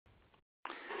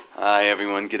Hi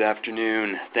everyone, good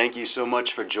afternoon. Thank you so much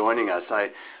for joining us.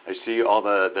 I see all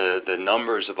the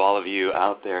numbers of all of you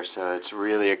out there, so it's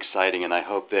really exciting, and I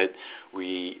hope that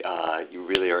you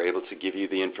really are able to give you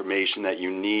the information that you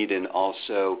need, and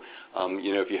also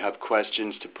if you have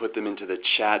questions, to put them into the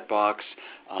chat box,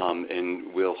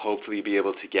 and we'll hopefully be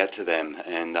able to get to them,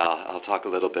 and I'll talk a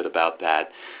little bit about that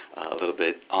a little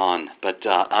bit on. But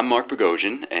I'm Mark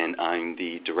Bogosian, and I'm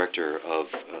the Director of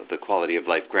the Quality of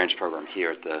Life Grants Program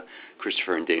here at the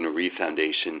Christopher and Dana Reeve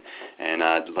Foundation, and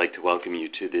I'd like to welcome you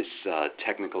to this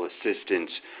technical assistance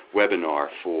webinar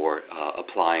for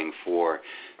applying for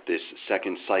this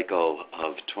second cycle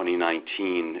of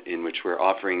 2019, in which we're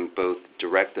offering both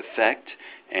direct effect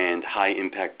and high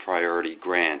impact priority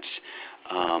grants.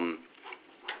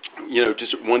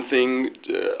 Just one thing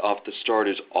off the start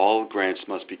is all grants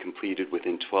must be completed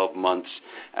within 12 months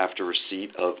after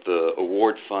receipt of the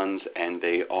award funds, and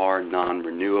they are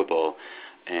non-renewable.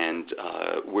 And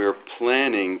we're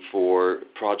planning for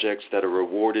projects that are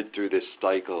awarded through this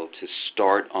cycle to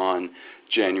start on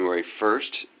January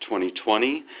 1st,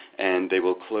 2020, and they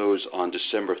will close on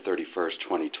December 31st,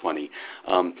 2020.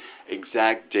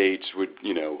 Exact dates would,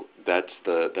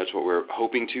 that's what we're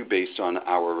hoping to based on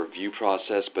our review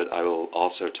process, but I will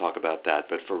also talk about that.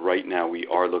 But for right now, we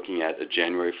are looking at a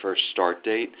January 1st start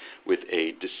date with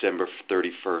a December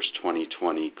 31st,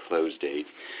 2020 close date.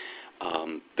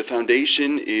 The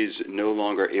foundation is no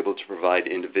longer able to provide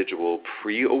individual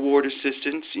pre-award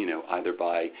assistance, either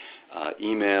by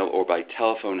email or by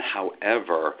telephone.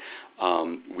 However,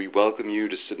 we welcome you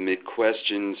to submit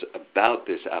questions about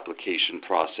this application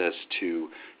process to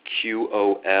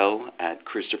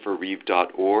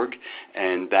qol@christopherreeve.org,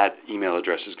 and that email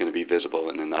address is going to be visible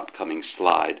in an upcoming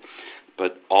slide.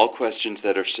 But all questions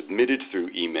that are submitted through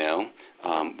email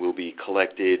will be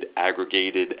collected,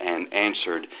 aggregated, and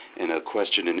answered in a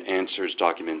question and answers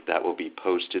document that will be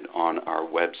posted on our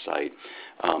website,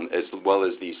 as well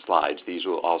as these slides. These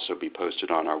will also be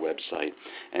posted on our website.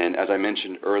 And as I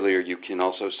mentioned earlier, you can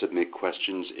also submit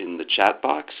questions in the chat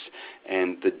box,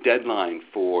 and the deadline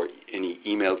for any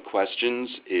emailed questions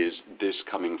is this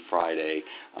coming Friday,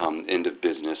 end of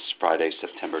business, Friday,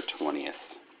 September 20th.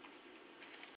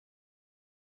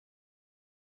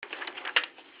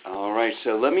 All right,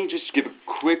 so let me just give a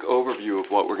quick overview of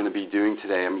what we're going to be doing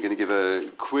today. I'm going to give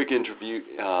a quick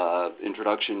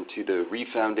introduction to the Reeve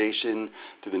Foundation,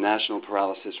 to the National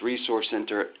Paralysis Resource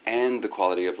Center, and the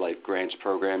Quality of Life Grants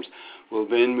programs. We'll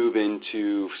then move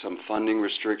into some funding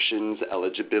restrictions,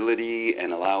 eligibility,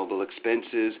 and allowable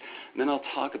expenses. And then I'll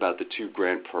talk about the two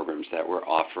grant programs that we're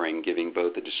offering, giving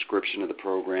both a description of the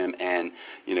program and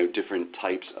different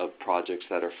types of projects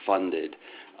that are funded.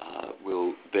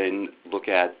 We'll then look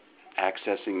at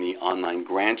accessing the online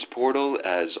grants portal,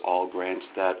 as all grants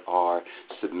that are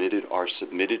submitted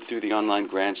through the online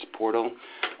grants portal.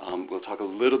 We'll talk a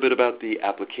little bit about the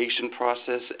application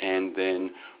process, and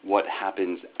then what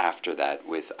happens after that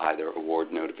with either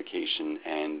award notification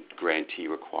and grantee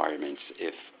requirements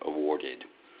if awarded.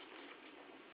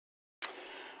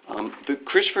 The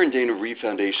Christopher and Dana Reeve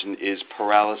Foundation is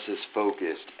paralysis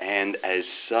focused, and as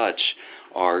such,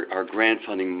 our grant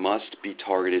funding must be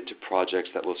targeted to projects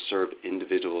that will serve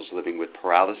individuals living with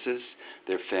paralysis,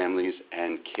 their families,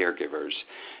 and caregivers.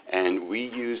 And we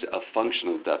use a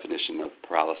functional definition of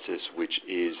paralysis, which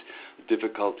is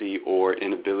difficulty or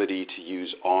inability to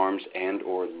use arms and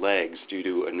or legs due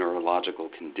to a neurological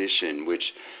condition,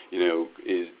 which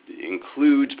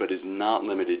includes but is not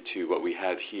limited to what we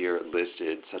have here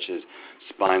listed, such as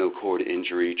spinal cord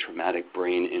injury, traumatic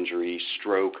brain injury,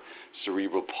 stroke,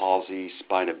 cerebral palsy,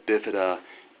 spina bifida,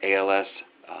 ALS,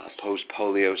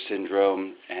 post-polio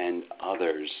syndrome, and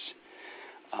others.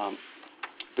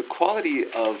 The Quality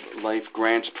of Life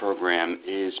Grants Program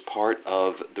is part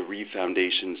of the Reeve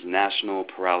Foundation's National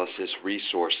Paralysis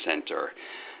Resource Center.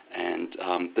 And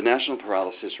the National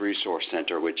Paralysis Resource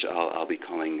Center, which I'll be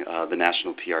calling the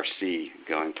National PRC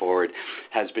going forward,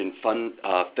 has been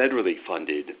federally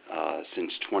funded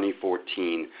since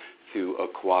 2014 through a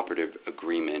cooperative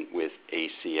agreement with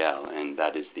ACL, and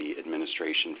that is the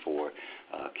Administration for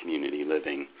Community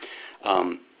Living.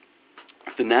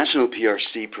 The National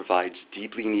PRC provides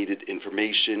deeply needed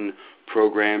information,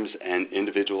 programs, and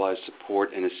individualized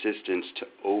support and assistance to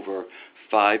over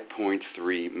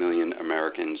 5.3 million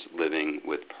Americans living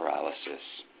with paralysis.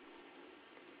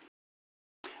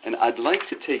 And I'd like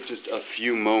to take just a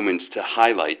few moments to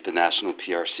highlight the National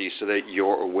PRC so that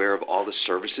you're aware of all the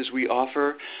services we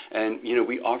offer. And,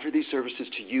 we offer these services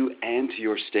to you and to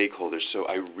your stakeholders. So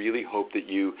I really hope that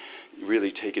you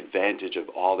really take advantage of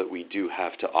all that we do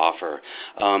have to offer.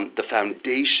 The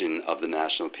foundation of the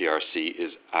National PRC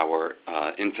is our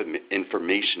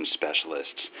information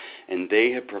specialists, and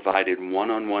they have provided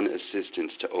one-on-one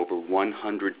assistance to over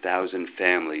 100,000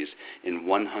 families in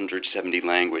 170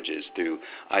 languages through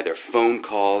either phone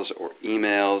calls or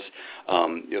emails,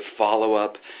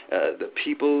 follow-up. The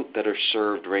people that are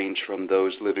served range from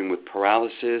those living with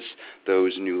paralysis,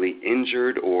 those newly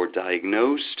injured or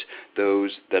diagnosed,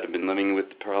 those that have been living with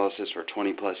paralysis for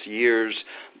 20-plus years,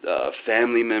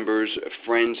 family members,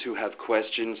 friends who have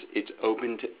questions. It's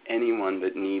open to anyone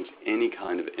that needs any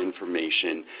kind of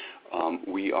information.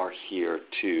 We are here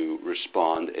to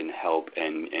respond and help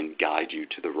and guide you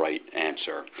to the right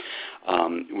answer.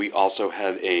 We also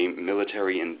have a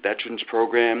military and veterans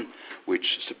program which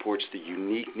supports the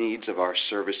unique needs of our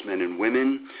servicemen and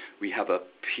women. We have a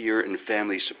peer and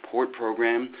family support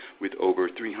program with over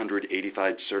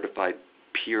 385 certified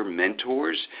peer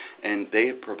mentors, and they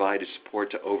have provided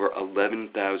support to over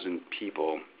 11,000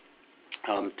 people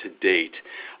to date.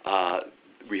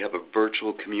 We have a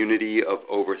virtual community of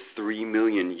over 3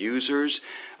 million users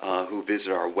who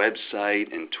visit our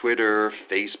website and Twitter,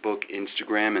 Facebook,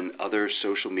 Instagram, and other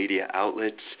social media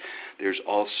outlets. There's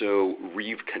also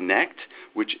Reeve Connect,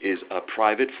 which is a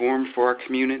private forum for our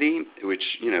community, which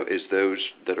is those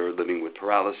that are living with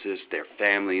paralysis, their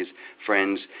families,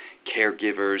 friends,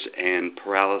 caregivers, and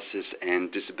paralysis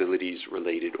and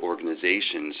disabilities-related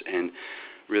organizations. And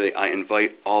really, I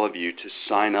invite all of you to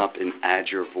sign up and add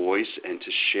your voice and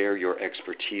to share your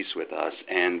expertise with us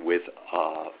and with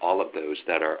all of those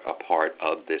that are a part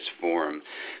of this forum.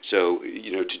 So,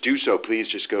 to do so, please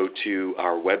just go to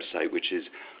our website, which is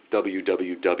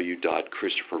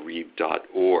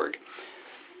www.christopherreeve.org.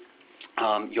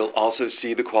 You'll also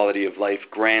see the quality of life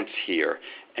grants here.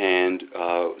 And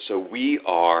so we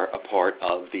are a part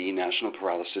of the National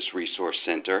Paralysis Resource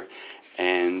Center.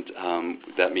 And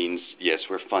that means, yes,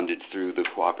 we're funded through the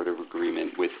cooperative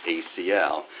agreement with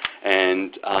ACL.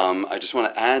 And I just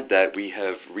want to add that we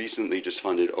have recently just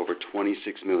funded over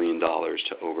 $26 million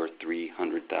to over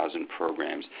 300,000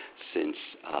 programs since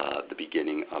the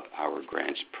beginning of our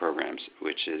grants programs,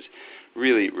 which is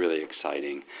really, really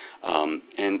exciting.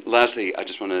 And lastly, I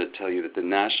just want to tell you that the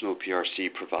National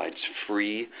PRC provides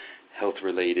free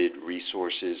health-related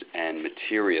resources and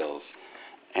materials.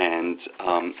 And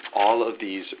all of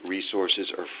these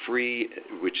resources are free,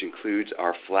 which includes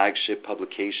our flagship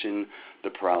publication, the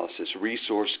Paralysis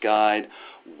Resource Guide,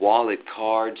 wallet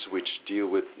cards, which deal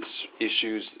with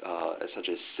issues such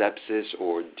as sepsis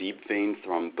or deep vein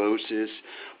thrombosis.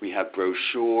 We have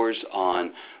brochures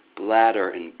on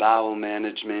bladder and bowel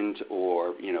management,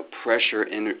 or pressure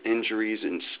injuries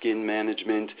and skin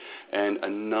management, and a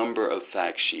number of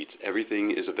fact sheets.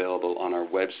 Everything is available on our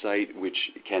website,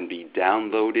 which can be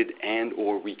downloaded and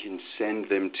or we can send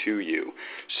them to you.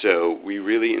 So we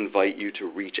really invite you to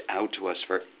reach out to us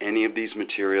for any of these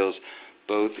materials,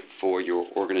 both for your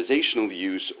organizational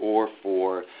use or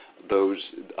for those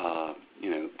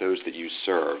those that you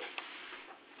serve.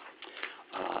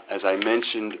 As I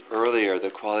mentioned earlier, the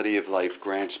Quality of Life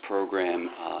Grants Program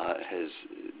has,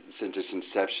 since its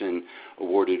inception,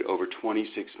 awarded over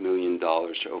 $26 million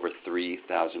to over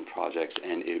 3,000 projects,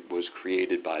 and it was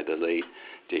created by the late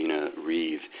Dana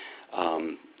Reeve.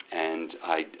 And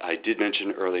I did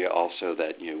mention earlier also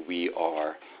that we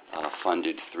are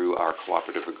funded through our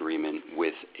cooperative agreement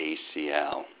with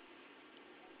ACL.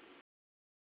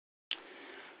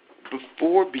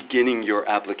 Before beginning your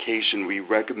application, we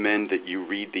recommend that you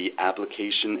read the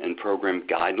Application and Program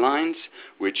Guidelines,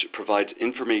 which provides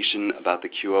information about the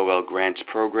QOL Grants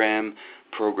Program,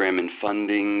 program and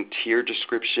funding, tier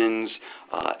descriptions,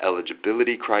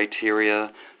 eligibility criteria,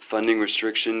 funding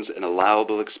restrictions, and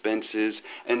allowable expenses.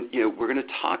 And we're going to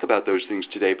talk about those things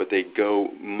today, but they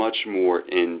go much more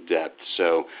in depth.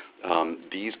 So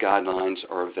these guidelines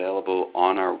are available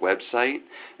on our website,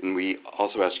 and we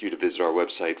also ask you to visit our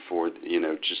website for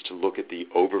just to look at the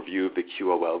overview of the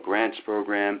QOL Grants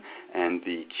Program and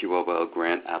the QOL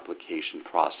Grant application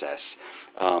process.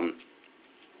 And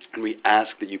we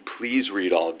ask that you please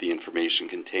read all of the information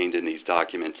contained in these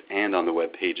documents and on the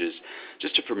web pages,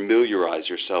 just to familiarize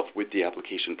yourself with the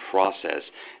application process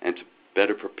and to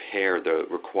better prepare the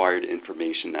required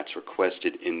information that's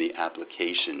requested in the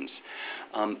applications.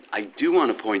 I do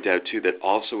want to point out, too, that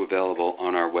also available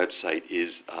on our website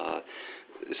is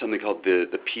something called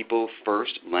the People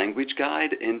First Language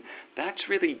Guide, and that's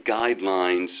really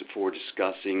guidelines for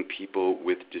discussing people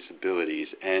with disabilities.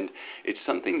 And it's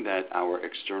something that our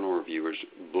external reviewers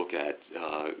look at,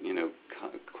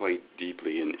 quite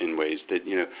deeply in ways that,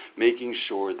 making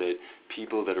sure that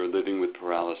people that are living with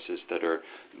paralysis that are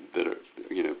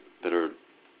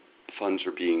funds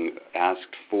are being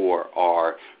asked for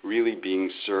are really being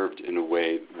served in a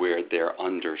way where they're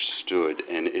understood.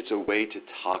 And it's a way to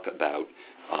talk about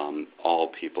all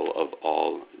people of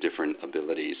all different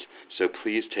abilities. So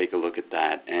please take a look at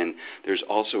that. And there's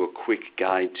also a quick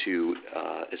guide to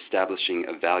establishing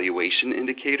evaluation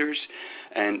indicators.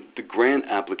 And the grant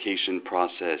application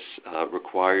process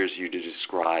requires you to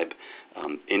describe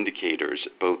indicators,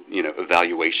 both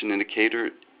evaluation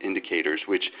indicators,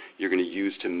 which you're going to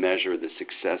use to measure the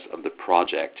success of the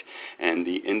project. And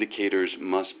the indicators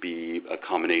must be a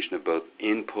combination of both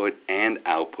input and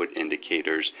output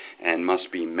indicators and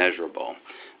must be measurable.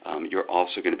 You're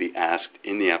also going to be asked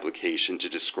in the application to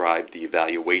describe the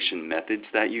evaluation methods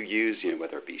that you use,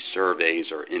 whether it be surveys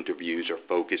or interviews or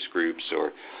focus groups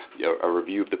or a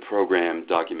review of the program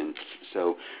documents.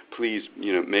 So please,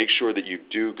 make sure that you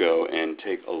do go and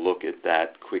take a look at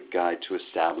that quick guide to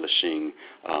establishing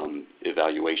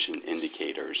evaluation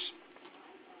indicators.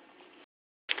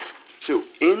 So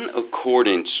in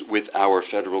accordance with our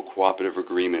federal cooperative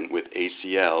agreement with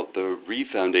ACL, the Reeve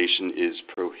Foundation is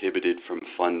prohibited from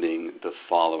funding the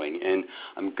following. And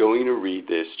I'm going to read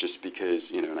this just because,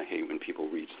 and I hate when people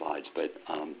read slides, but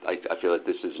I feel like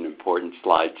this is an important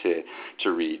slide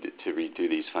to read through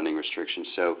these funding restrictions.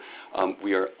 So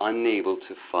we are unable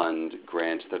to fund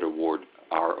grants that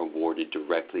are awarded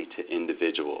directly to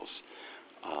individuals.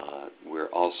 We're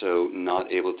also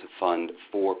not able to fund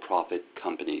for-profit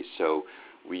companies, so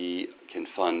we can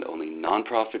fund only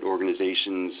nonprofit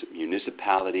organizations,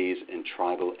 municipalities, and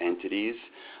tribal entities.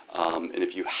 And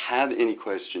if you have any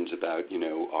questions about,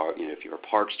 if you're a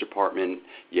parks department,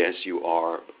 yes, you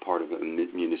are part of a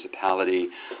municipality,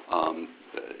 a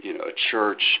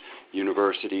church,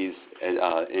 universities,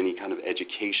 any kind of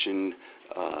education,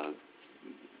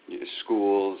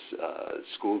 schools,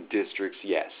 school districts,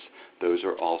 yes, those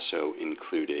are also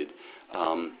included.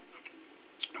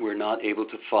 We're not able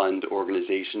to fund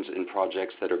organizations and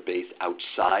projects that are based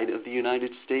outside of the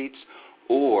United States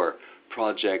or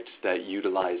projects that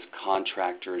utilize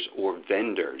contractors or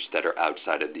vendors that are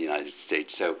outside of the United States.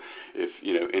 So if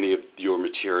any of your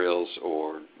materials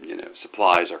or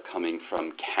supplies are coming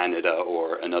from Canada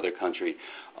or another country,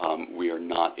 we are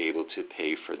not able to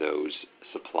pay for those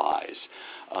supplies.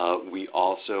 We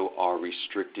also are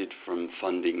restricted from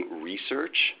funding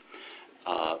research.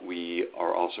 We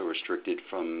are also restricted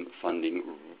from funding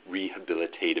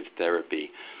rehabilitative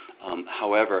therapy.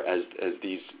 However, as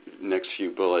these next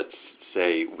few bullets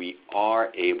say, we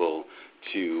are able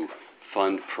to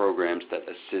fund programs that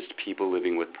assist people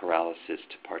living with paralysis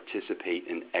to participate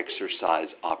in exercise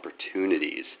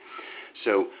opportunities.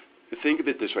 So think of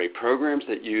it this way. Programs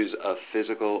that use a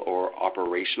physical or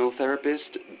operational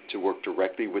therapist to work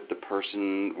directly with the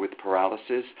person with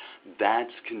paralysis,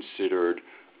 that's considered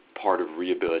part of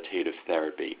rehabilitative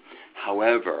therapy.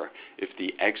 However, if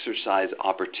the exercise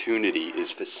opportunity is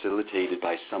facilitated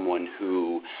by someone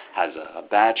who has a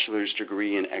bachelor's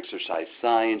degree in exercise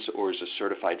science or is a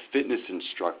certified fitness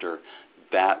instructor,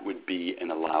 that would be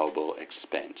an allowable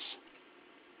expense.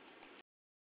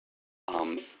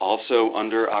 Also,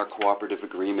 under our cooperative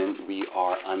agreement, we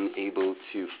are unable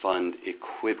to fund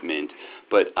equipment,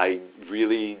 but I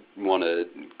really want to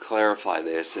clarify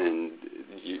this, and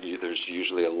there's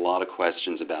usually a lot of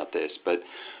questions about this, but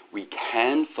we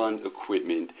can fund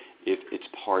equipment if it's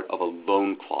part of a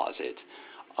loan closet.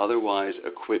 Otherwise,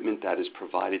 equipment that is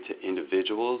provided to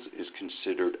individuals is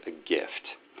considered a gift.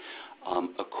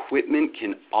 Equipment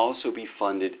can also be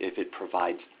funded if it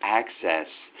provides access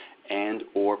and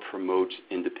or promotes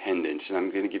independence. And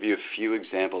I'm going to give you a few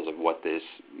examples of what this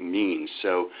means.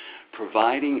 So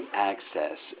providing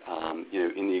access,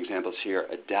 in the examples here,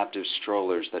 adaptive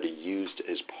strollers that are used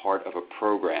as part of a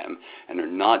program and are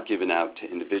not given out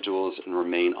to individuals and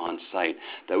remain on site.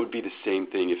 That would be the same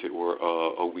thing if it were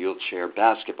a wheelchair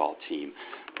basketball team.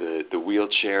 The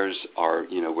wheelchairs are,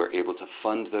 we're able to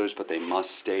fund those, but they must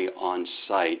stay on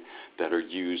site that are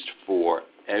used for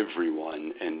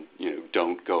everyone and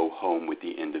don't go home with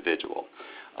the individual.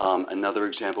 Another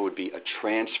example would be a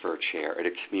transfer chair at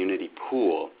a community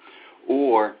pool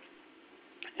or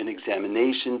an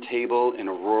examination table in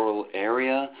a rural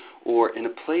area or in a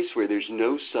place where there's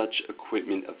no such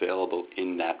equipment available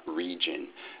in that region.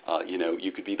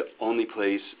 You could be the only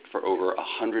place for over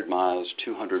 100 miles,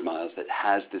 200 miles that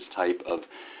has this type of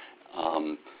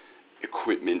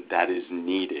equipment that is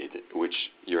needed, which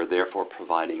you're therefore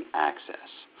providing access.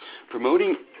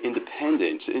 Promoting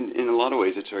independence, in a lot of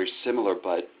ways it's very similar,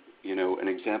 but an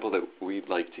example that we'd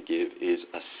like to give is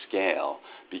a scale,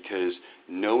 because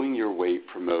knowing your weight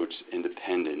promotes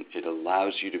independence. It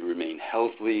allows you to remain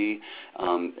healthy.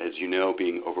 As you know,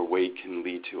 being overweight can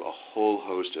lead to a whole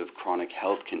host of chronic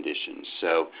health conditions.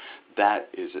 So that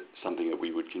is something that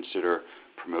we would consider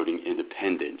promoting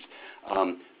independence.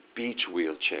 Beach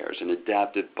wheelchairs and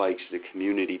adaptive bikes at a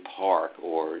community park,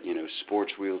 or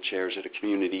sports wheelchairs at a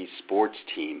community sports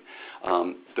team.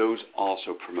 Those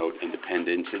also promote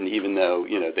independence, and even though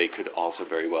they could also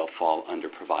very well fall under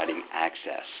providing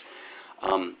access.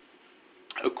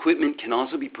 Equipment can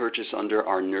also be purchased under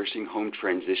our nursing home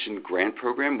transition grant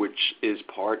program, which is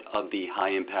part of the high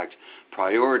impact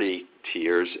priority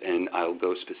tiers, and I'll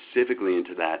go specifically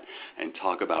into that and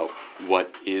talk about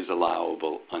what is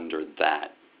allowable under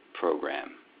that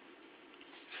program.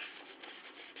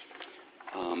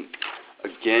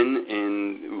 Again,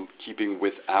 in keeping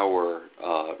with our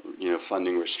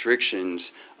funding restrictions,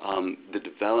 the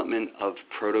development of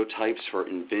prototypes for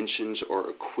inventions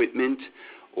or equipment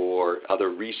or other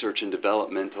research and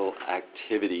developmental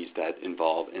activities that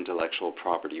involve intellectual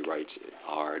property rights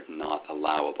are not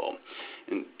allowable.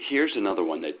 And here's another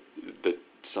one that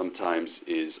sometimes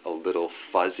is a little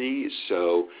fuzzy.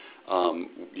 So,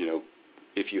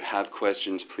 if you have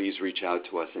questions, please reach out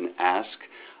to us and ask.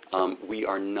 We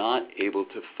are not able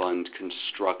to fund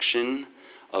construction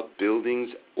of buildings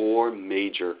or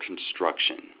major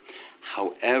construction.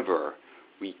 However,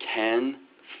 we can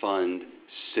fund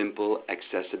simple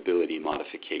accessibility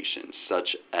modifications,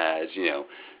 such as,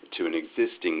 to an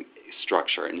existing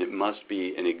structure, and it must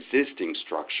be an existing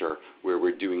structure where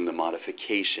we're doing the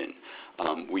modification.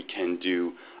 We can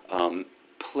do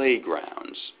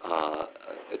playgrounds,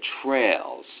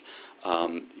 trails,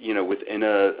 within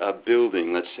a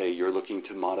building. Let's say you're looking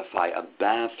to modify a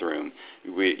bathroom.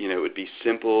 It would be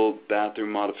simple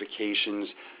bathroom modifications,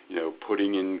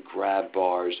 putting in grab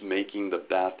bars, making the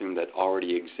bathroom that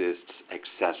already exists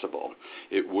accessible.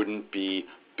 It wouldn't be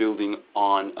building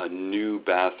on a new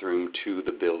bathroom to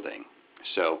the building.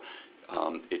 So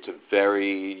it's a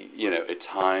very, at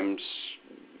times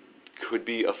could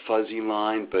be a fuzzy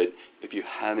line, but if you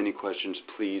have any questions,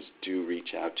 please do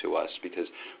reach out to us, because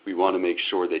we want to make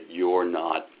sure that you're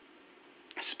not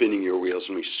spinning your wheels,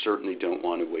 and we certainly don't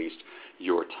want to waste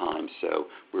your time. So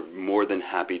we're more than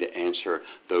happy to answer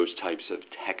those types of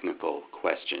technical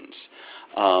questions.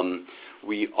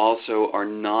 We also are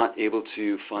not able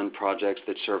to fund projects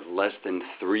that serve less than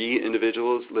 3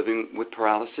 individuals living with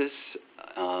paralysis.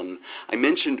 I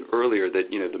mentioned earlier that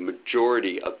the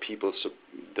majority of people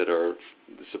that are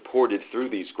supported through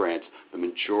these grants, the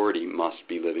majority must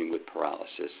be living with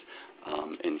paralysis.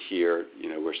 And here,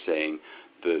 we're saying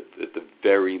the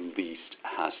very least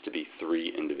has to be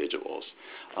 3 individuals.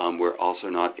 We're also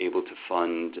not able to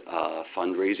fund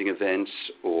fundraising events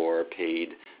or paid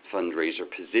fundraiser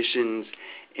positions,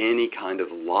 any kind of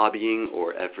lobbying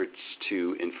or efforts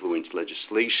to influence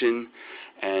legislation,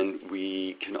 and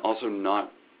we can also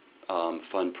not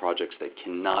fund projects that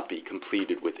cannot be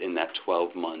completed within that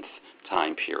 12-month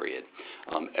time period.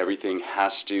 Everything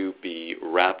has to be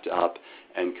wrapped up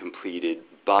and completed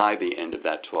by the end of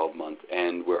that 12-month,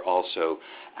 and we're also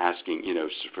asking,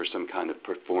 for some kind of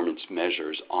performance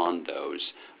measures on those.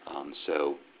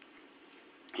 So,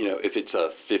 if it's a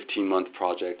 15-month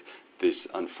project, this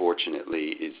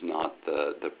unfortunately is not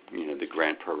the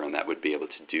grant program that would be able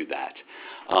to do that.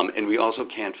 And we also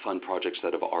can't fund projects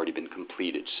that have already been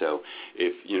completed. So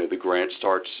if the grant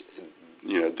starts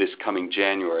this coming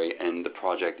January and the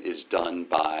project is done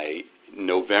by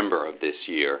November of this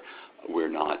year, we're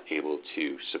not able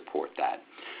to support that.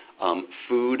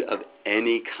 Food of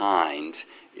any kind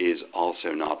is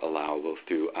also not allowable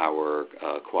through our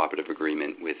cooperative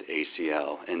agreement with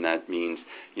ACL, and that means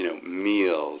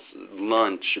meals,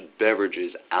 lunch,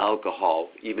 beverages, alcohol,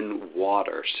 even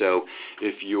water. So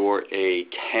if you're a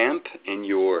camp and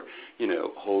you're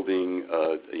holding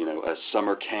a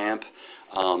summer camp,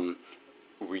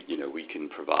 we can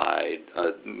provide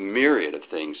a myriad of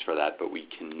things for that, but we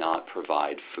cannot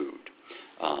provide food.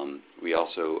 We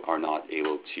also are not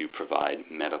able to provide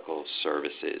medical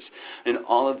services. And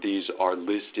all of these are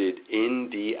listed in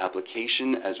the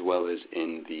application as well as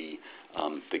in the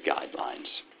guidelines.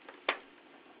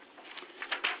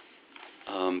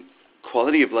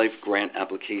 Quality of life grant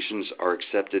applications are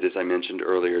accepted, as I mentioned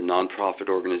earlier, nonprofit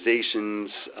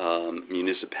organizations,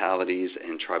 municipalities,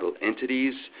 and tribal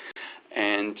entities.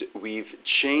 And we've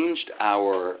changed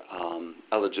our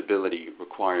eligibility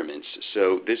requirements.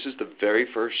 So this is the very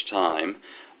first time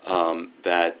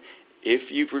that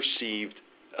if you've received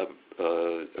a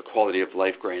quality of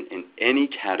life grant in any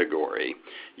category,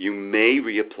 you may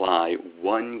reapply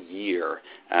 1 year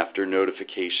after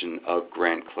notification of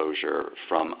grant closure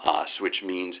from us, which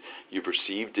means you've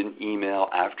received an email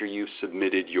after you've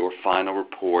submitted your final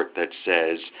report that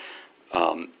says,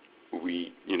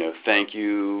 thank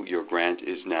you, your grant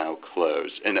is now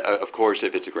closed. And of course,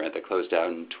 if it's a grant that closed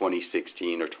out in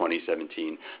 2016 or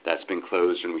 2017, that's been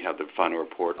closed and we have the final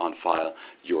report on file,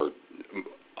 you're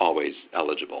always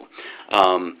eligible.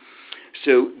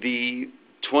 So the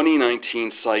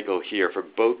 2019 cycle here for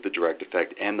both the direct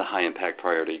effect and the high impact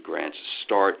priority grants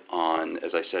start on,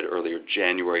 as I said earlier,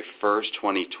 January 1st,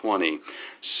 2020.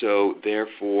 So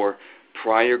therefore,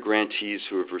 prior grantees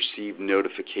who have received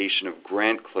notification of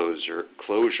grant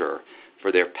closure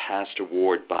for their past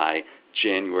award by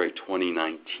January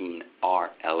 2019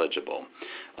 are eligible.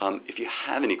 If you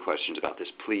have any questions about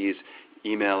this, please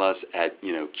email us at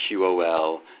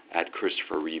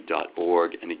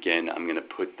qol@christopherreeve.org, and again, I'm going to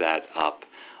put that up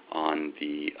on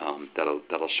the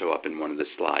that'll show up in one of the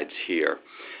slides here.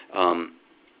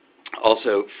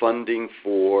 Also, funding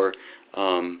for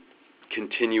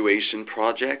continuation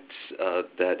projects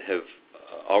that have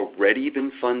already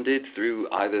been funded through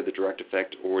either the direct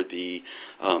effect or the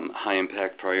high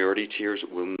impact priority tiers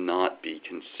will not be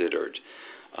considered.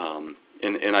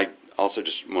 And I also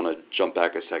just want to jump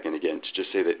back a second again to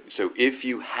just say that, so if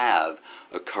you have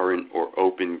a current or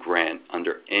open grant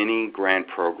under any grant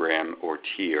program or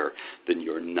tier, then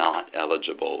you're not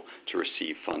eligible to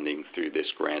receive funding through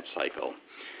this grant cycle.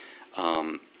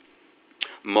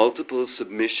 Multiple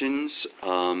submissions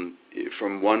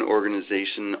from one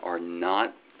organization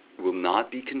will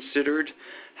not be considered.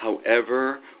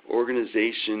 However,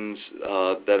 organizations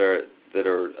that are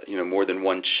more than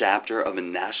one chapter of a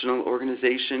national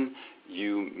organization,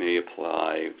 you may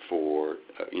apply for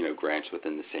grants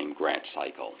within the same grant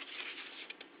cycle.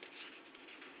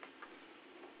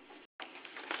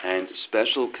 And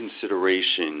special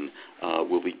consideration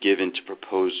will be given to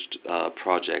proposed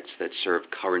projects that serve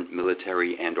current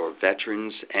military and or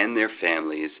veterans and their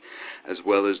families, as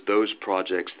well as those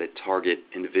projects that target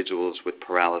individuals with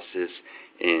paralysis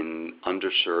in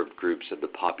underserved groups of the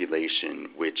population,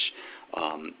 which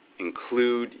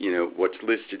include, what's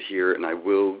listed here, and I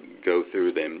will go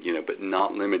through them, but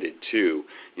not limited to,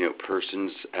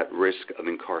 persons at risk of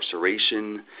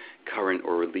incarceration, current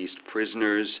or released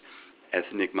prisoners,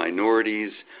 ethnic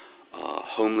minorities,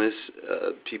 homeless,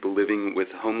 people living with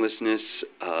homelessness,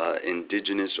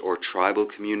 indigenous or tribal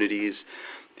communities,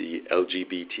 the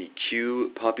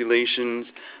LGBTQ populations,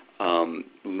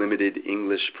 limited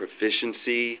English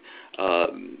proficiency,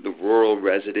 the rural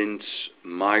residents,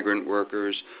 migrant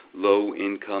workers,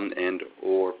 low-income and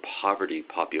or poverty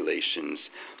populations,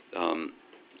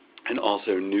 and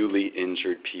also newly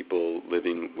injured people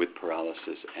living with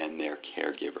paralysis and their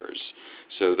caregivers.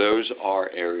 So those are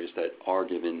areas that are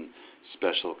given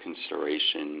special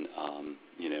consideration,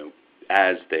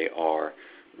 as they are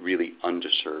really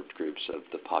underserved groups of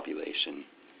the population.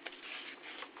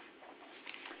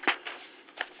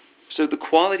 So the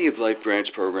quality of life grants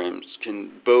programs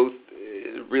can both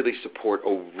really support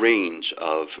a range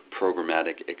of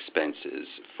programmatic expenses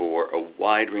for a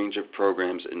wide range of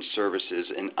programs and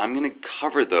services, and I'm going to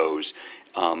cover those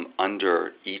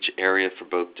under each area for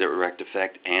both direct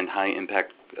effect and high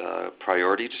impact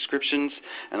priority descriptions,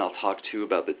 and I'll talk too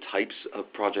about the types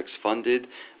of projects funded,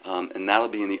 and that'll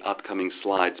be in the upcoming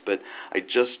slides. But I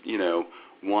just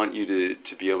want you to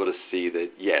be able to see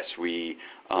that yes, we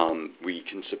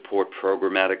can support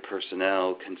programmatic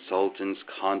personnel, consultants,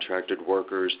 contracted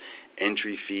workers,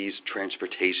 entry fees,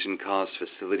 transportation costs,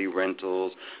 facility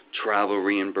rentals, travel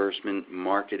reimbursement,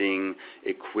 marketing,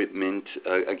 equipment.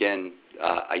 Again,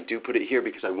 I do put it here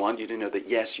because I want you to know that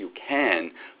yes, you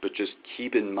can, but just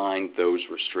keep in mind those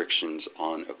restrictions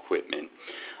on equipment.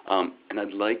 And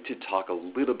I'd like to talk a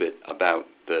little bit about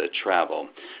the travel.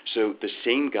 So the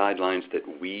same guidelines that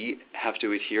we have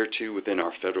to adhere to within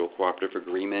our federal cooperative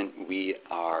agreement, we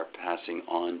are passing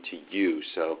on to you.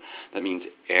 So that means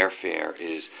airfare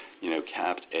is,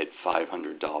 capped at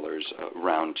 $500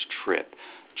 round trip,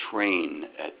 train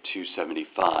at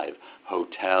 $275,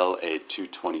 hotel at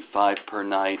 $225 per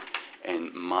night,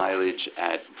 and mileage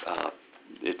at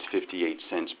it's 58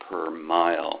 cents per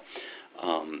mile.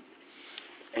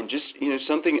 And just,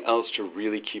 something else to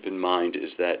really keep in mind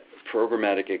is that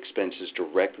programmatic expenses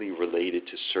directly related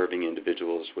to serving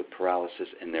individuals with paralysis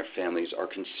and their families are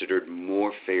considered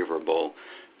more favorable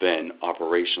than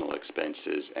operational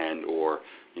expenses and or,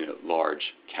 large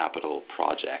capital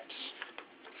projects.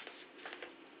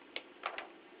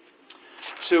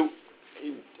 So,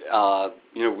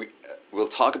 we'll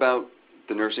talk about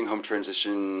the nursing home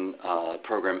transition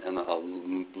program in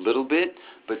a little bit,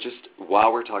 but just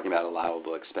while we're talking about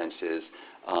allowable expenses,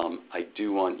 I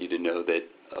do want you to know that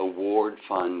award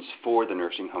funds for the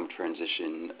nursing home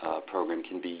transition program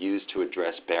can be used to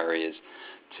address barriers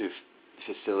to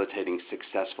facilitating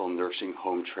successful nursing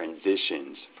home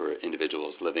transitions for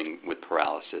individuals living with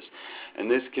paralysis. And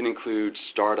this can include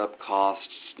startup costs,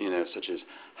 such as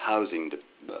housing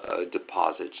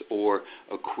deposits or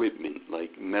equipment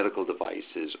like medical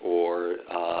devices or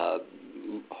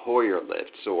Hoyer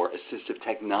lifts or assistive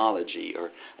technology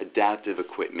or adaptive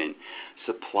equipment,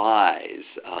 supplies,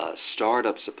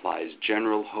 startup supplies,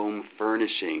 general home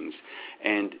furnishings,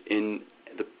 and in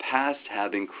the past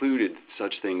have included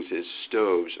such things as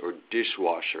stoves or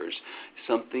dishwashers,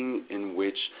 something in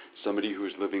which somebody who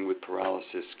is living with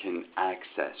paralysis can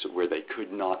access where they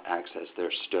could not access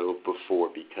their stove before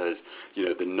because,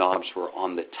 the knobs were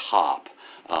on the top.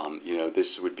 This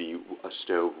would be a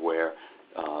stove where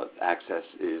access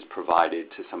is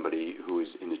provided to somebody who is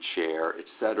in a chair,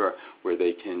 etc., where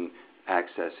they can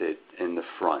access it in the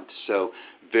front. So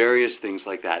various things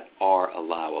like that are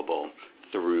allowable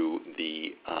through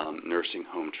the nursing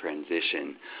home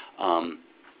transition.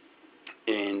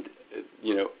 And,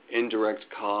 indirect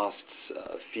costs,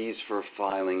 fees for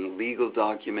filing legal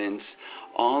documents,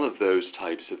 all of those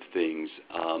types of things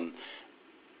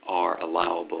are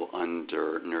allowable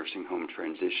under nursing home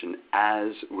transition, as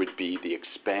would be the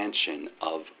expansion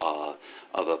of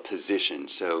a position.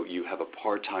 So you have a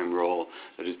part-time role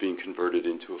that is being converted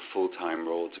into a full-time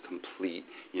role to complete,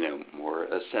 more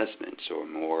assessments or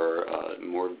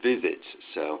more visits.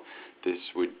 So this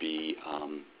would be,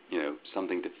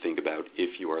 something to think about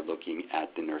if you are looking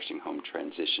at the nursing home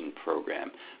transition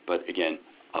program. But again,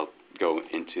 I'll go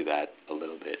into that a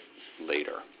little bit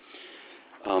later.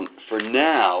 For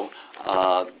now,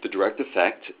 the direct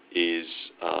effect is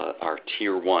our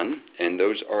Tier 1, and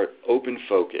those are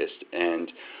open-focused,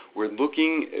 and we're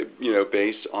looking,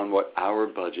 based on what our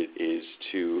budget is,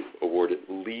 to award at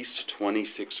least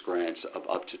 26 grants of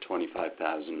up to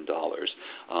 $25,000.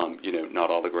 Not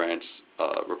all the grants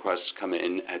requests come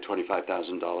in at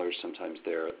 $25,000. Sometimes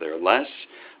they're less,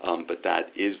 but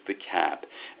that is the cap.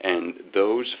 And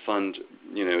those fund,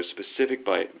 specific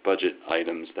budget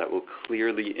items that will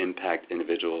clearly impact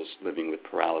individuals living with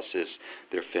paralysis,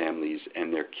 their families,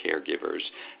 and their caregivers.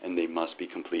 And they must be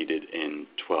completed in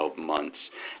 12 months.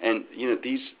 And,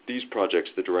 these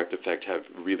projects, the direct effect, have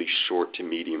really short to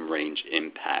medium range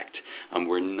impact.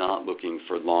 We're not looking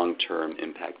for long-term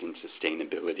impact and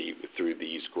sustainability through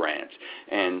these grants.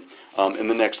 And in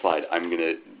the next slide, I'm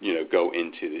going to, go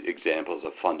into the examples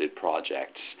of funded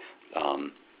projects.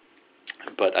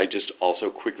 But I just also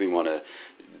quickly want to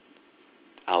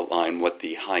outline what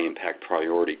the high-impact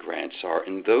priority grants are.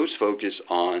 And those focus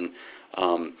on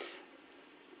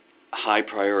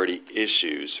high-priority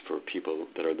issues for people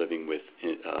that are living with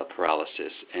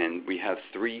paralysis. And we have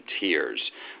 3 tiers,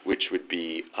 which would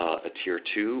be a Tier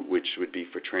 2, which would be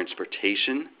for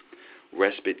transportation,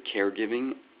 respite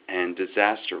caregiving, and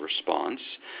disaster response,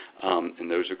 and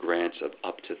those are grants of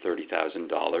up to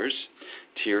 $30,000.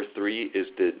 Tier 3 is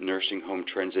the nursing home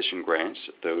transition grants.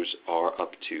 Those are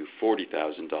up to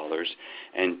 $40,000.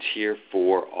 And Tier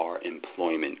 4 are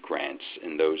employment grants,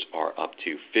 and those are up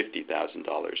to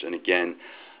 $50,000. And again,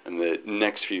 in the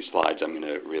next few slides, I'm going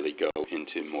to really go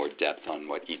into more depth on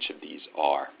what each of these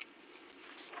are.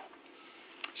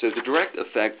 So the direct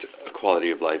effect quality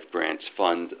of life grants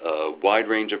fund a wide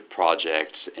range of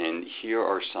projects, and here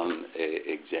are some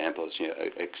examples.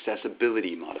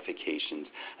 Accessibility modifications,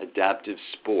 adaptive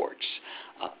sports,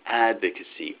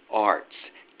 advocacy, arts,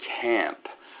 camp,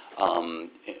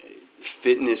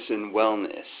 fitness and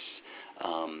wellness,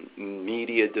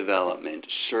 media development,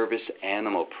 service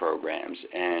animal programs,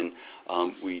 and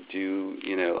we do,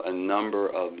 a number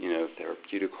of,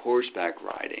 therapeutic horseback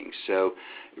riding. So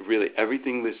really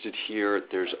everything listed here,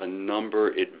 there's a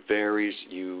number, it varies.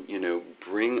 You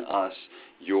bring us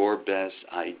your best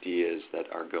ideas that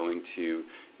are going to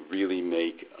really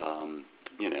make,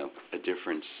 a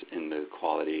difference in the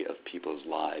quality of people's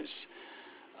lives.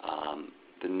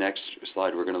 The next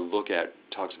slide we're going to look at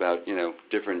talks about,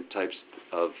 different types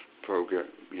of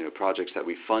projects that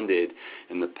we funded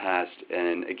in the past.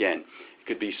 And again, it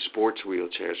could be sports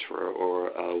wheelchairs or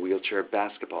a wheelchair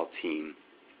basketball team,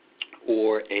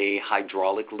 or a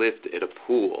hydraulic lift at a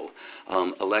pool,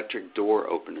 electric door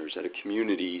openers at a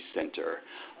community center,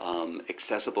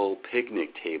 accessible picnic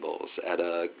tables at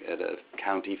a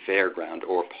county fairground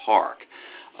or park,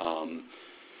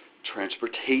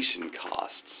 transportation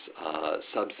costs,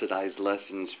 subsidized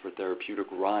lessons for therapeutic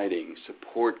riding,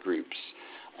 support groups,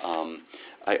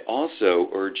 I also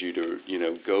urge you to,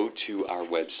 go to our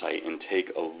website and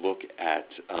take a look at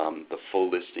the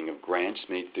full listing of grants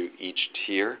made through each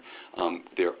tier.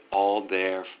 They're all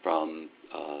there from,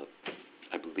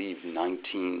 I believe,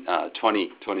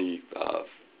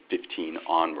 2015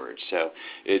 onwards. So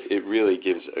it really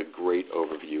gives a great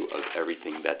overview of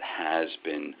everything that has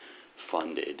been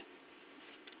funded.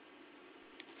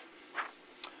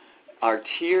 Our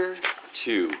Tier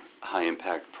 2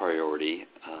 high-impact priority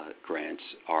grants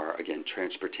are, again,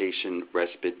 transportation,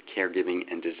 respite, caregiving,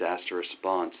 and disaster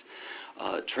response.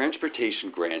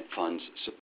 Transportation grant funds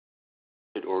support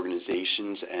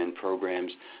organizations and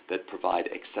programs that provide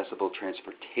accessible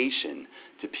transportation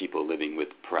to people living with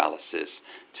paralysis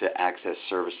to access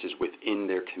services within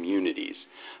their communities.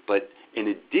 But in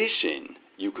addition,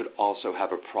 you could also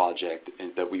have a project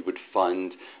that we would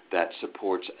fund that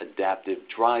supports adaptive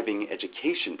driving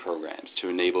education programs to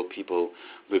enable people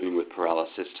living with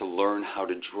paralysis to learn how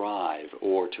to drive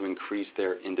or to increase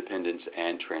their independence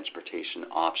and transportation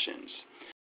options.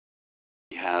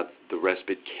 We have the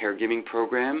Respite Caregiving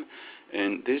Program,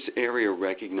 and this area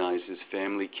recognizes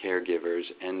family caregivers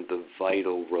and the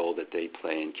vital role that they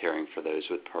play in caring for those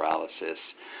with paralysis.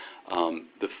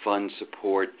 The funds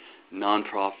support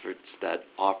nonprofits that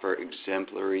offer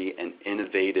exemplary and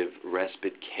innovative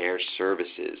respite care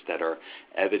services that are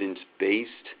evidence-based,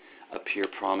 appear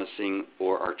promising,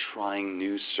 or are trying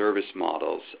new service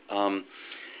models.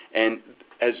 And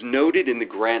as noted in the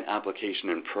grant application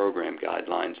and program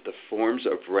guidelines, the forms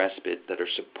of respite that are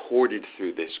supported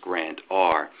through this grant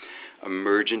are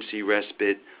emergency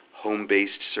respite,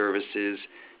 home-based services,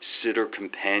 sitter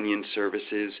companion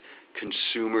services,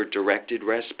 consumer-directed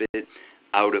respite,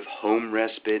 out-of-home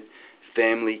respite,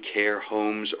 family care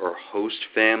homes or host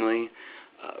family,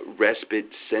 respite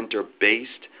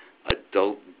center-based,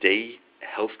 adult day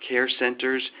healthcare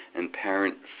centers, and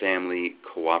parent-family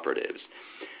cooperatives.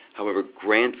 However,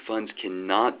 grant funds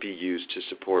cannot be used to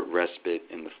support respite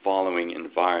in the following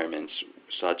environments,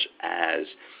 such as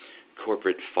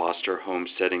corporate foster home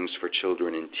settings for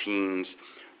children and teens,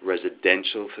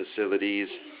 residential facilities,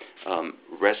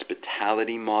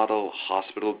 respitality model,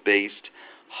 hospital-based,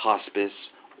 hospice,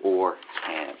 or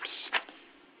camps.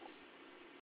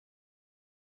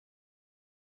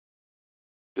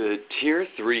 The Tier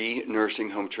 3 nursing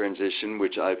home transition,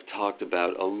 which I've talked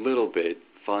about a little bit,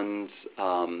 funds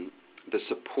the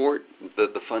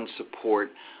funds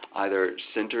support either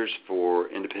centers for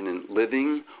independent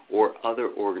living or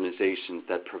other organizations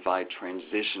that provide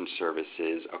transition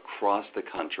services across the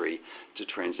country to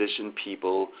transition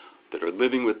people that are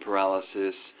living with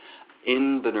paralysis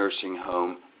in the nursing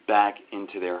home back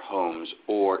into their homes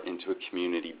or into a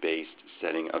community-based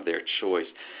setting of their choice.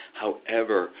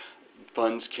 However,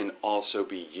 funds can also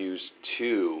be used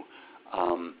to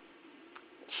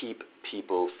keep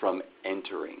people from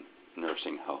entering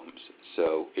nursing homes.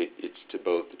 So it's to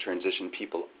both transition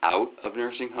people out of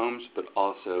nursing homes, but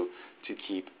also to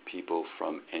keep people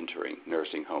from entering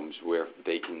nursing homes where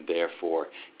they can therefore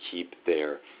keep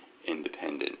their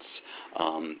independence.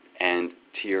 And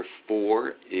Tier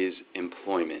 4 is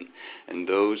employment, and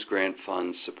those grant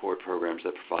funds support programs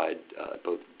that provide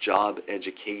both job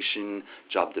education,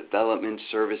 job development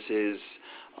services,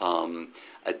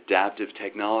 adaptive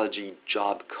technology,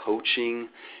 job coaching,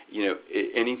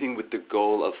 anything with the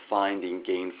goal of finding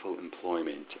gainful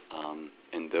employment,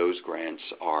 and those grants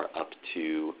are up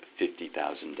to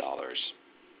 $50,000.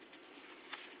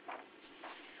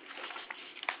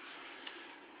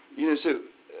 So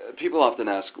people often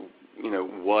ask,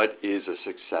 what is a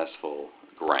successful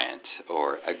grant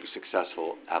or a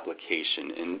successful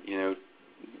application? And,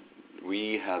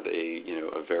 we have a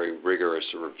very rigorous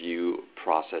review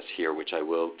process here, which I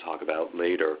will talk about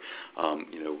later,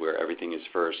 where everything is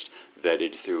first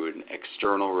vetted through an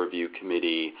external review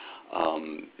committee,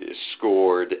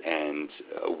 scored and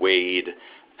weighed,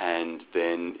 and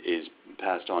then is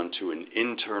passed on to an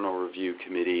internal review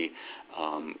committee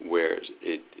where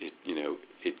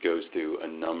it goes through a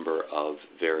number of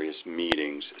various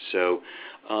meetings. So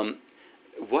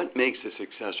what makes a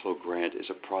successful grant is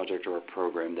a project or a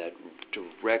program that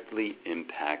directly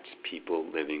impacts people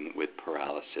living with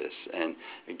paralysis. And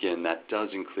again, that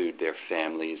does include their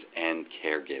families and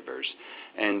caregivers.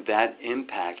 And that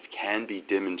impact can be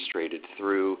demonstrated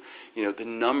through, the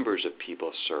numbers of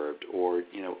people served or,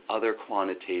 other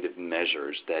quantitative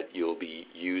measures that you'll be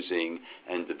using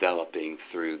and developing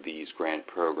through these grant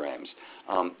programs,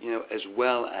 as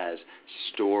well as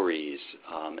stories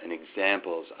and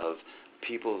examples of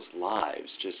people's lives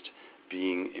just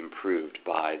being improved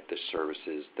by the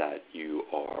services that you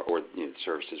are, or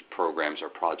services, programs, or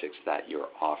projects that you're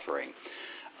offering.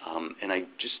 And I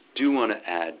just do want to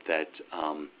add that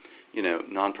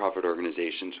nonprofit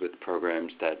organizations with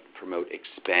programs that promote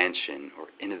expansion or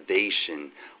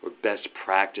innovation or best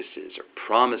practices or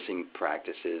promising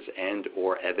practices and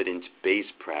or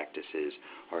evidence-based practices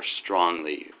are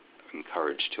strongly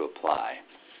encouraged to apply.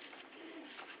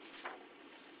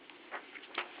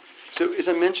 So as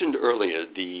I mentioned earlier,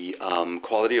 the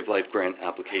quality of life grant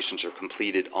applications are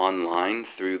completed online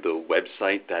through the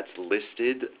website that's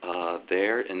listed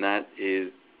there, and that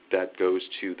goes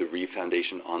to the Reeve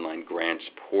Foundation Online Grants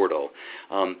portal.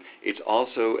 It's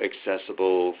also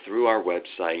accessible through our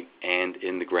website, and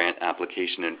in the grant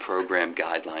application and program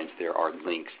guidelines, there are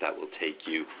links that will take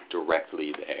you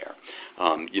directly there.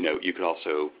 You could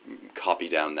also copy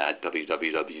down that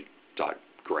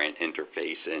www.grant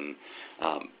interface and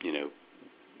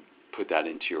put that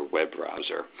into your web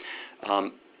browser.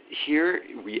 Here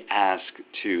we ask,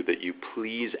 too, that you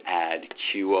please add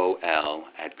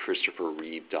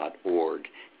QOL@ChristopherReeve.org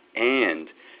and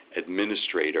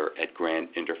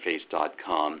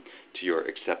administrator@grantinterface.com to your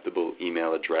acceptable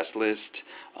email address list.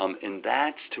 And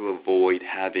that's to avoid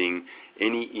having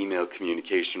any email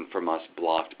communication from us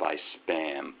blocked by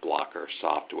spam blocker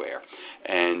software.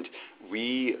 And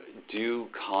we do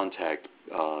contact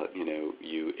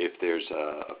you if there's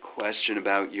a question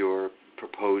about your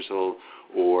proposal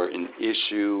or an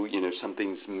issue,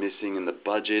 something's missing in the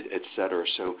budget, etc.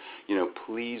 So,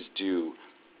 please do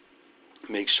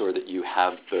make sure that you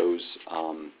have those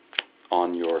on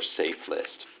your safe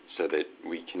list so that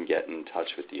we can get in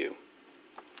touch with you.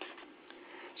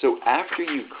 So after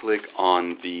you click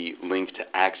on the link to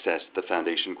access the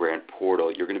Foundation Grant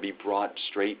Portal, you're going to be brought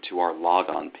straight to our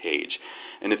logon page.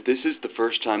 And if this is the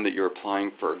first time that you're applying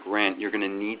for a grant, you're going to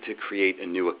need to create a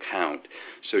new account.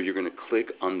 So you're going to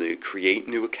click on the Create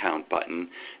New Account button,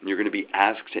 and you're going to be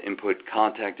asked to input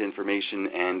contact information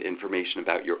and information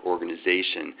about your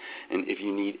organization. And if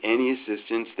you need any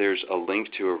assistance, there's a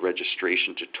link to a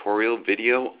registration tutorial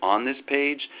video on this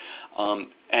page.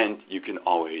 And you can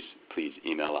always please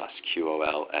email us,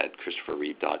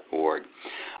 QOL@ChristopherReeve.org.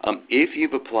 If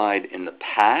you've applied in the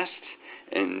past,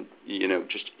 and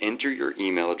just enter your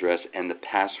email address and the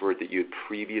password that you had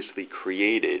previously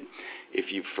created.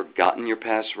 If you've forgotten your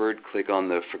password, click on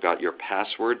the Forgot Your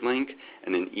Password link,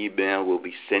 and an email will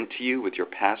be sent to you with your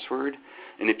password.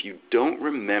 And if you don't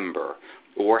remember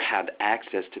or have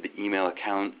access to the email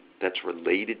account that's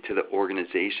related to the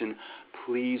organization,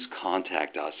 please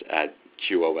contact us at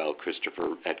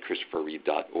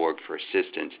QOL@ChristopherReeve.org for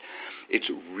assistance. It's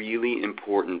really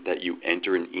important that you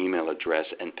enter an email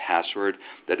address and password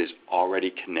that is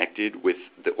already connected with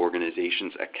the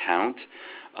organization's account.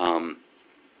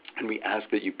 And we ask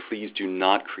that you please do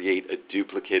not create a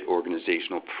duplicate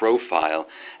organizational profile,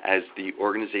 as the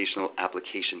organizational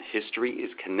application history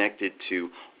is connected to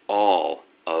all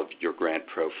of your grant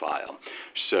profile.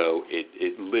 So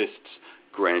it lists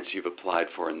grants you've applied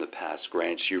for in the past,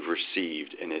 grants you've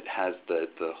received, and it has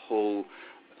the whole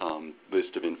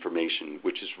list of information,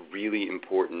 which is really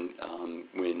important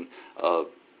when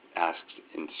asked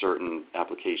in certain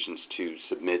applications to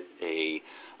submit a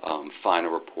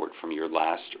final report from your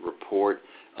last report.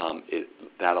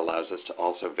 That allows us to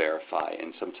also verify,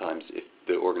 and sometimes if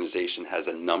the organization has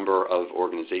a number of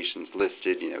organizations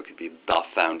listed, it could be the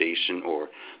Foundation or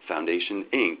Foundation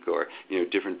Inc. or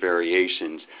different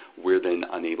variations, we're then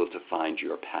unable to find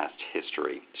your past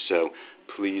history. So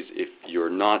please, if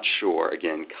you're not sure,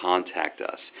 again, contact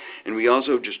us. And we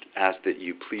also just ask that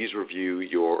you please review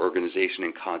your organization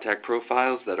and contact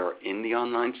profiles that are in the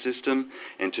online system,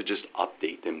 and to just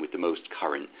update them with the most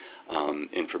current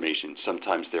information.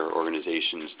 Sometimes there are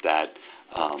organizations that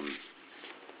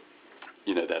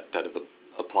that have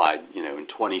applied in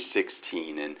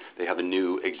 2016, and they have a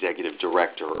new executive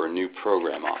director or a new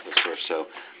program officer. So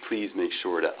please make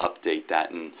sure to update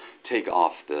that and take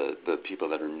off the people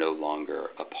that are no longer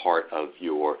a part of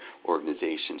your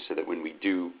organization, so that when we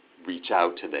do reach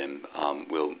out to them,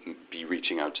 we'll be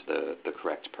reaching out to the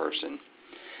correct person.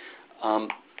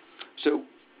 So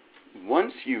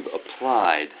once you've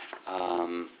applied,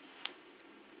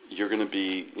 you're going to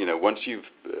be, once you've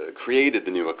created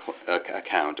the new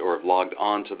account or logged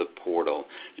on to the portal,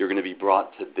 you're going to be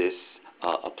brought to this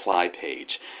apply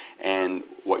page. And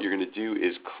what you're going to do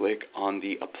is click on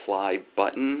the apply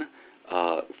button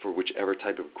for whichever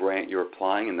type of grant you're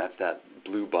applying, and that's that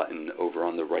blue button over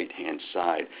on the right-hand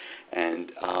side.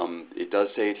 And it does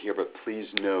say it here, but please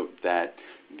note that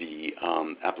the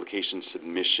application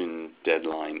submission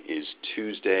deadline is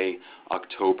Tuesday,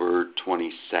 October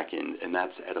 22nd, and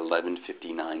that's at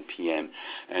 11:59 p.m.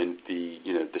 And the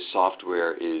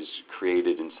software is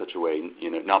created in such a way,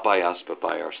 not by us, but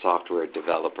by our software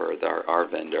developer, our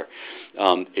vendor.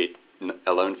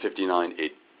 11:59,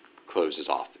 it closes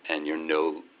off, and you're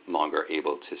no longer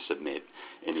able to submit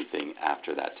anything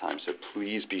after that time. So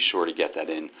please be sure to get that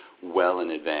in well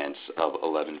in advance of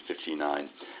 11:59.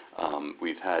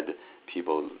 We've had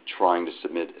people trying to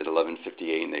submit at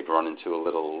 11:58, and they've run into a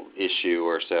little issue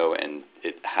or so, and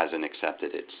it hasn't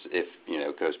accepted it if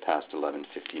it goes past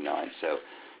 11:59. So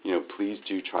please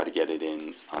do try to get it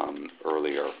in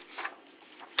earlier.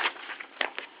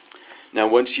 Now,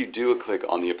 once you do click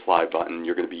on the Apply button,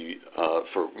 you're going to be,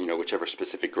 for whichever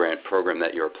specific grant program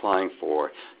that you're applying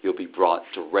for, you'll be brought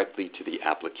directly to the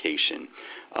application.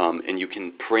 And you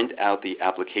can print out the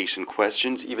application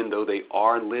questions, even though they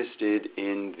are listed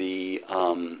in the,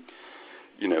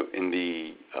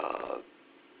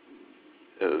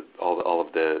 all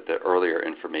of the earlier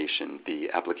information, the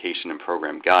application and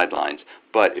program guidelines.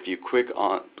 But if you click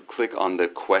on the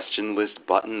question list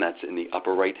button that's in the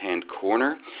upper right-hand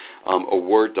corner, a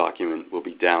Word document will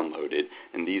be downloaded.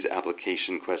 And these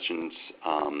application questions,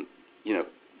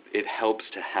 it helps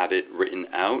to have it written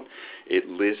out. It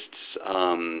lists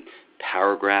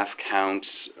paragraph counts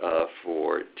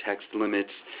for text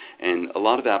limits, and a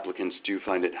lot of applicants do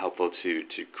find it helpful to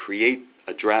create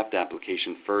a draft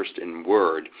application first in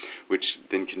Word, which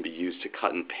then can be used to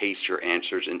cut and paste your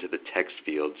answers into the text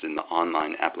fields in the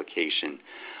online application.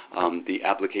 The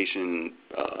application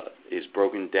is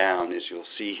broken down, as you'll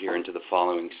see here, into the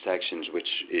following sections, which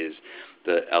is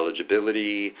the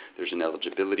eligibility. There's an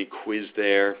eligibility quiz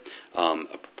there,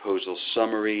 a proposal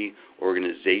summary,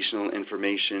 organizational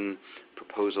information,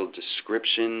 proposal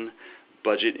description,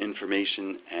 budget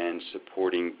information, and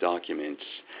supporting documents.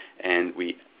 And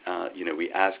we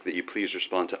ask that you please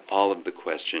respond to all of the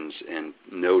questions, and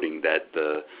noting that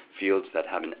the fields that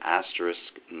have an asterisk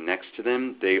next to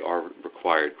them, they are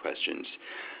required questions.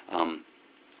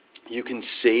 You can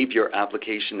save your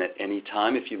application at any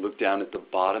time. If you look down at the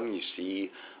bottom, you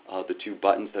see the two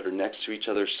buttons that are next to each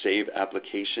other, Save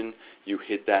Application. You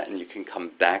hit that and you can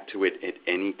come back to it at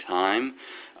any time.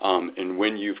 And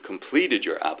when you've completed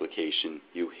your application,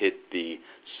 you hit the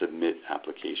Submit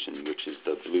Application, which is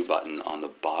the blue button on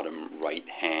the bottom right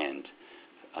hand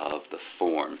of the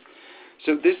form.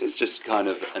 So this is just kind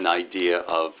of an idea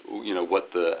of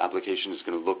what the application is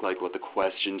going to look like, what the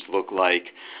questions look like,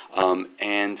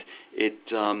 and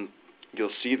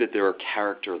you'll see that there are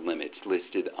character limits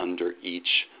listed under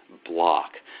each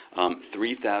block.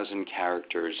 3,000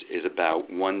 characters is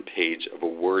about 1 page of a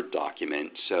Word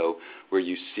document. So where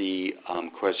you see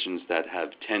questions that have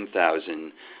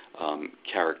 10,000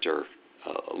 character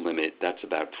limit, that's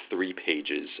about 3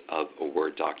 pages of a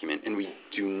Word document. And we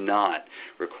do not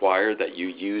require that you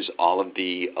use all of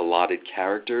the allotted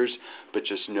characters, but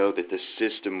just know that the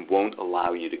system won't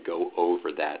allow you to go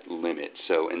over that limit.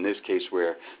 So in this case,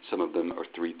 where some of them are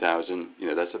 3,000,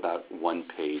 that's about 1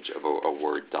 page of a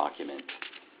Word document.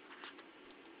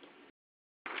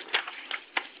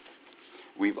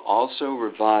 We've also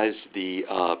revised the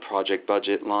project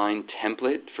budget line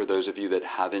template for those of you that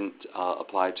haven't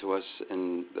applied to us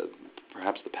in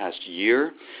perhaps the past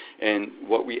year. And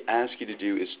what we ask you to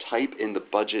do is type in the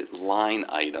budget line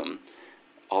item,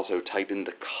 also type in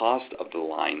the cost of the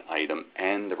line item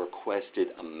and the requested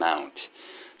amount.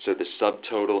 So the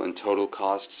subtotal and total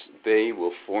costs, they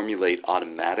will formulate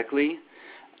automatically.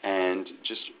 And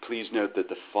just please note that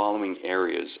the following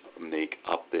areas make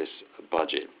up this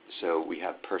budget. So we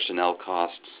have personnel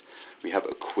costs, we have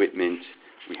equipment,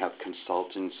 we have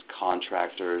consultants,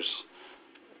 contractors,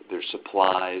 there's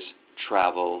supplies,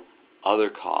 travel,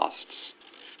 other costs.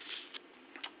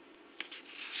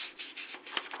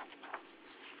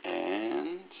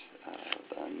 And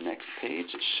the next page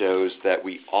shows that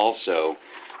we also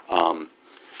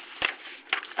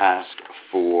ask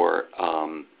for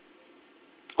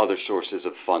other sources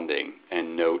of funding,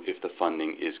 and note if the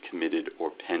funding is committed or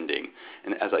pending.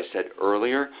 And as I said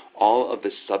earlier, all of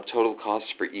the subtotal costs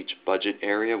for each budget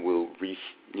area will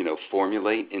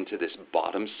formulate into this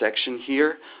bottom section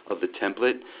here of the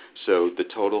template. So the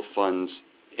total funds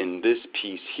in this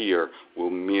piece here will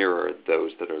mirror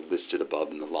those that are listed above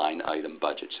in the line item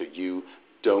budget. So you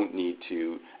don't need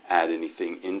to add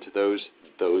anything into those.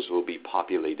 Those will be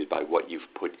populated by what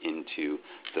you've put into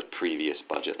the previous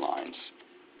budget lines.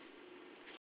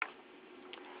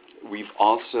 We've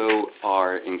also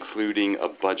are including a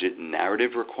budget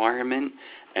narrative requirement,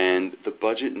 and the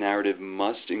budget narrative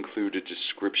must include a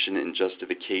description and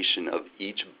justification of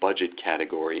each budget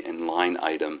category and line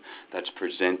item that's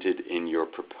presented in your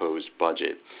proposed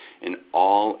budget. And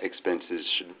all expenses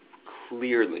should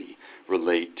clearly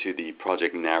relate to the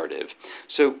project narrative.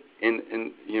 So,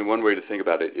 one way to think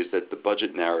about it is that the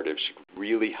budget narrative should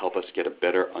really help us get a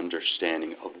better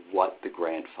understanding of what the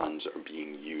grant funds are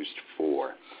being used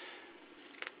for.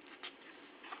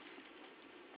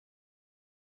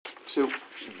 So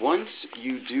once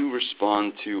you do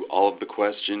respond to all of the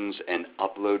questions and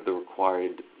upload the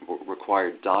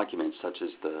required documents, such as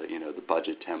the the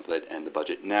budget template and the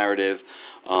budget narrative,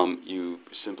 you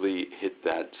simply hit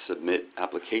that submit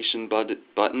application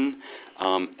button,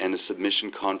 and a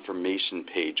submission confirmation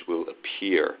page will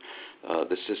appear.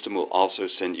 The system will also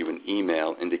send you an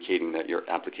email indicating that your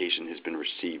application has been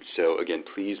received. So again,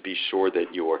 please be sure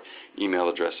that your email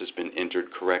address has been entered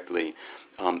correctly.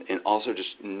 And also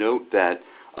just note that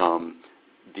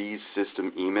these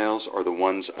system emails are the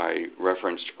ones I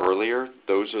referenced earlier.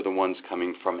 Those are the ones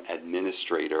coming from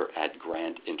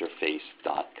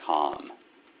administrator@grantinterface.com.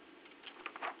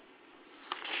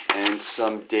 And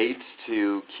some dates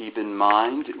to keep in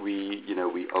mind.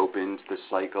 We opened the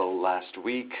cycle last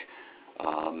week.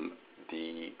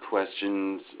 The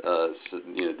questions,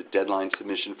 the deadline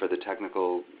submission for the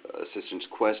technical assistance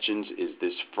questions is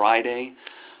this Friday.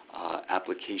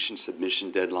 Application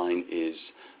submission deadline is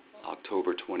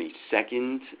October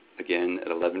 22nd, again at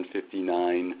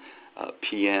 11:59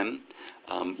 p.m.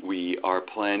 We are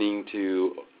planning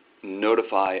to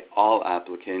notify all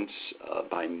applicants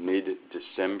by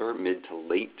mid-December, mid to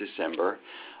late December,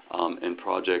 and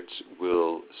projects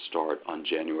will start on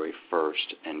January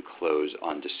 1st and close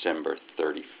on December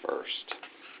 31st.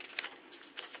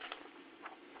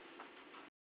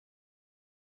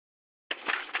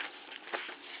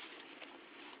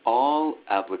 All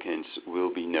applicants will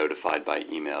be notified by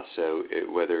email, so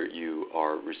whether you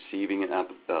are receiving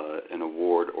an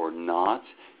award or not,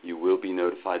 you will be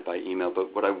notified by email.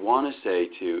 But what I want to say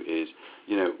too is,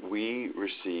 we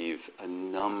receive a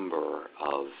number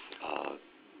of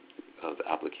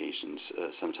applications,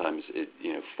 sometimes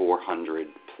 400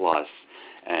 plus,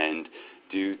 and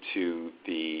due to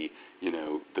the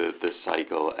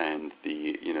cycle and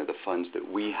the funds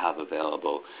that we have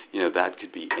available, that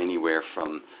could be anywhere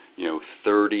from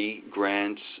 30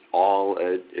 grants, all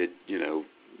at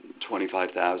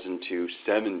 25,000 to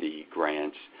 70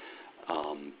 grants,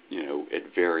 at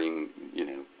varying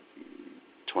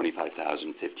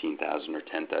 25,000, 15,000, or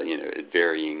 10,000, at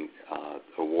varying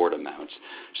award amounts.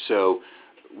 So,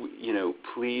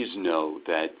 please know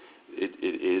that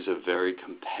it is a very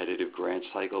competitive grant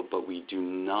cycle, but we do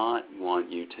not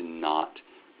want you to not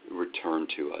return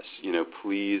to us.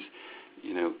 Please,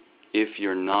 if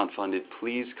you're not funded,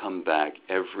 please come back.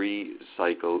 Every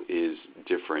cycle is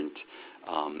different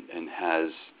and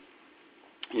has,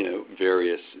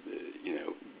 various,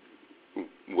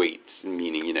 weights,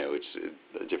 meaning, it's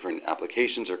different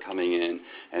applications are coming in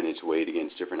and it's weighed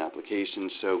against different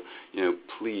applications. So,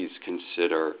 please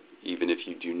consider, even if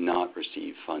you do not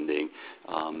receive funding,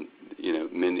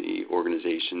 many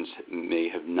organizations may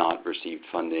have not received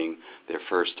funding their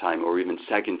first time or even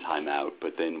second time out,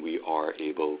 but then we are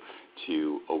able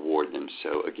to award them.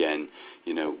 So again,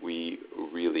 we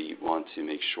really want to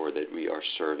make sure that we are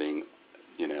serving,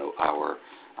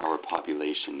 our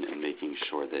population and making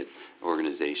sure that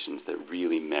organizations that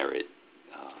really merit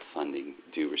funding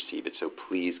do receive it. So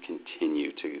please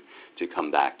continue to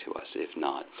come back to us if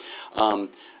not.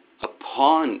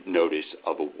 Upon notice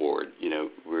of award,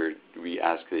 we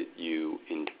ask that you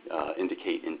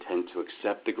indicate intent to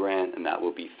accept the grant, and that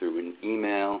will be through an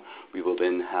email. We will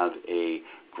then have a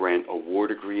grant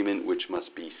award agreement, which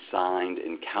must be signed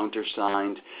and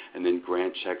countersigned, and then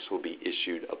grant checks will be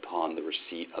issued upon the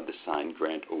receipt of the signed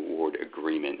grant award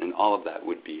agreement, and all of that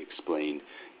would be explained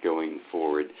going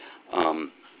forward.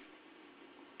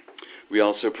 We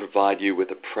also provide you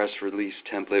with a press release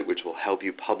template which will help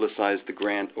you publicize the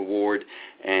grant award,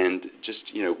 and just,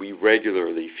 we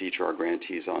regularly feature our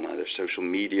grantees on either social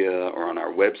media or on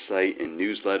our website in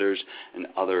newsletters and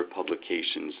other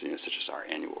publications, such as our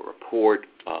annual report.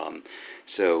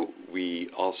 So we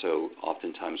also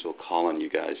oftentimes will call on you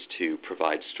guys to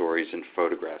provide stories and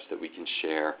photographs that we can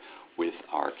share with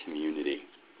our community.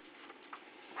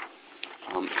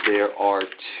 There are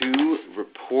 2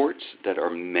 reports that are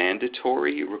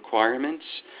mandatory requirements,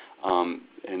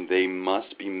 and they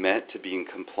must be met to be in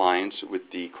compliance with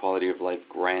the Quality of Life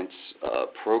Grants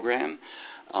program.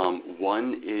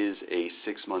 One is a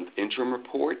 6-month interim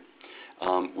report,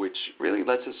 which really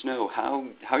lets us know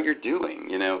how you're doing.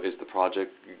 Is the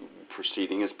project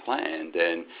proceeding as planned?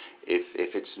 And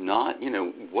if it's not,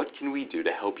 what can we do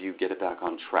to help you get it back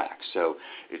on track? So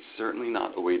it's certainly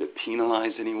not a way to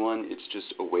penalize anyone. It's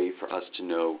just a way for us to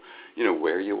know,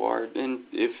 where you are, and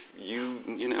if you,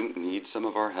 need some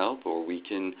of our help or we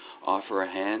can offer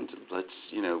a hand, let's,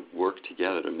 work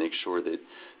together to make sure that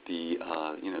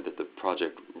that the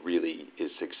project really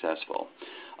is successful.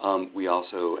 We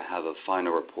also have a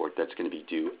final report that's going to be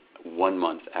due 1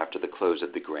 month after the close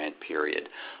of the grant period,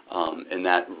 and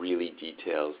that really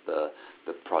details the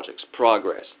project's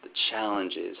progress, the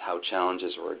challenges, how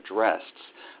challenges are addressed,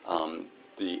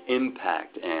 the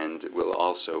impact, and we'll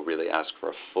also really ask for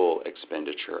a full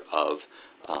expenditure of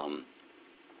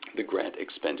the grant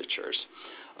expenditures.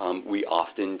 We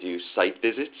often do site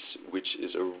visits, which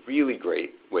is a really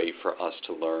great way for us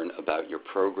to learn about your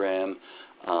program,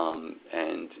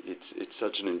 and it's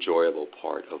such an enjoyable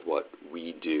part of what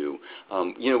we do.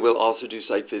 We'll also do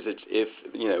site visits if,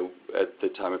 at the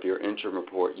time of your interim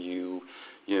report, you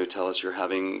tell us you're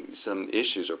having some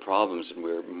issues or problems, and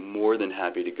we're more than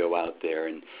happy to go out there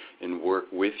and work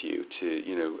with you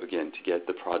to, again, to get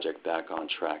the project back on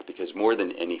track, because more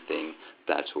than anything,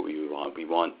 that's what we want. We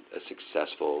want a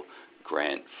successful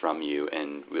grant from you,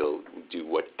 and we'll do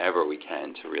whatever we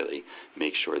can to really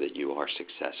make sure that you are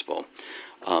successful.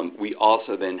 We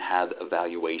also then have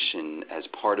evaluation as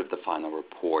part of the final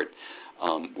report,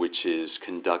 which is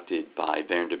conducted by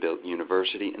Vanderbilt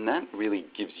University, and that really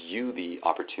gives you the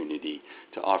opportunity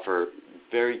to offer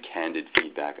very candid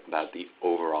feedback about the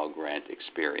overall grant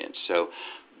experience. So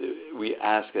we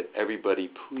ask that everybody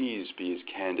please be as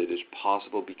candid as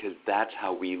possible, because that's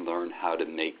how we learn how to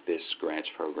make this grants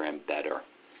program better.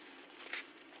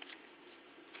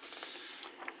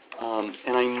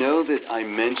 And I know that I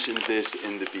mentioned this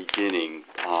in the beginning,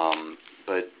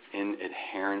 but in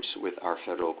adherence with our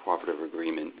federal cooperative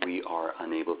agreement, we are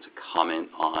unable to comment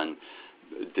on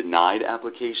denied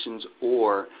applications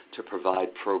or to provide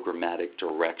programmatic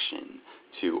direction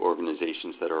to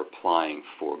organizations that are applying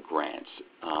for grants.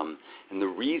 And the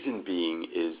reason being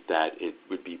is that it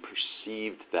would be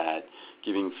perceived that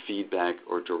giving feedback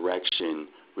or direction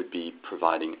would be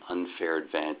providing unfair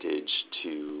advantage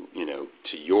to,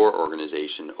 to your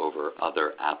organization over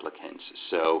other applicants.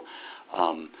 So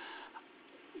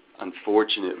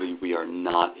unfortunately, we are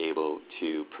not able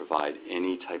to provide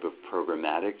any type of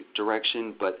programmatic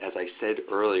direction, but as I said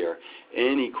earlier,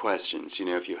 any questions,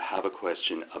 if you have a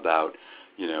question about,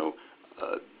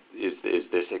 is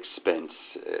this expense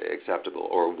acceptable,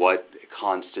 or what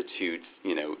constitutes,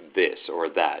 this or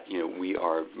that, we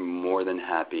are more than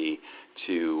happy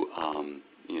to,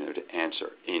 to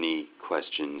answer any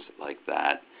questions like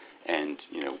that, and,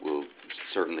 we'll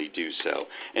certainly do so.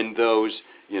 And those,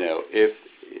 if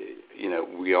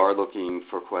we are looking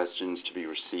for questions to be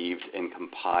received and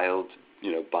compiled,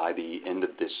 by the end of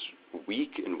this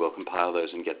week, and we'll compile those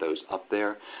and get those up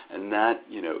there. And that,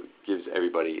 gives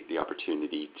everybody the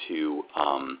opportunity to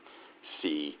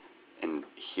see and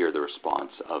hear the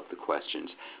response of the questions.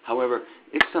 However,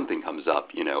 if something comes up,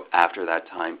 after that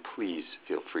time, please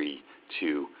feel free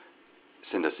to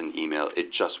send us an email.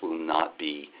 It just will not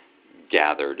be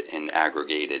gathered and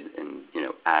aggregated and,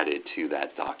 added to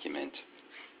that document.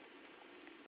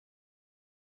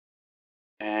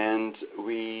 And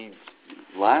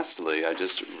lastly, I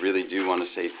just really do want to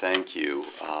say thank you.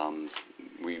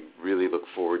 We really look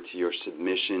forward to your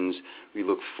submissions. We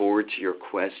look forward to your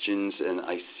questions, and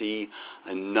I see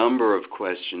a number of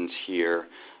questions here,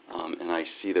 and I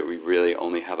see that we really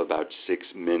only have about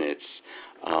 6 minutes.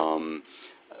 I'm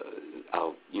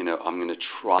going to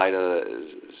try to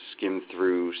skim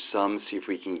through some, see if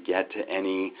we can get to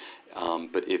any,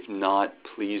 but if not,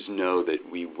 please know that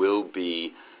we will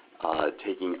be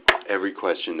taking every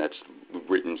question that's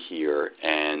written here,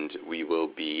 and we will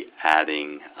be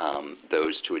adding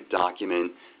those to a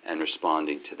document and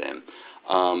responding to them.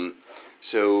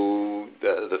 So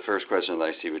the first question that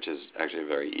I see, which is actually a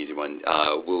very easy one,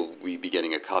 will we be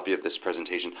getting a copy of this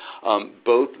presentation?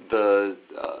 Both the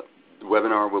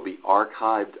webinar will be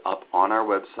archived up on our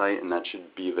website, and that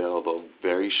should be available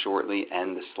very shortly,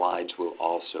 and the slides will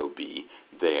also be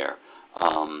there.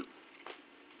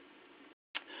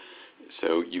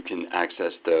 So you can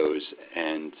access those,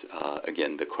 and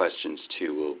again, the questions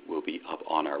too will be up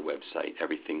on our website.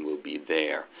 Everything will be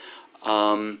there.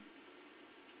 Let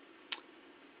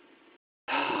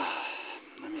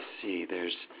me see.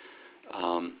 There's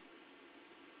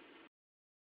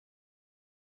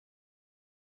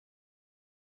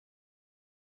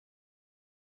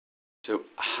so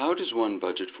how does one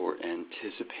budget for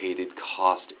anticipated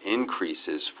cost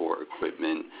increases for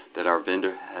equipment that our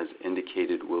vendor has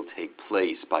indicated will take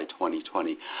place by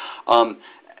 2020?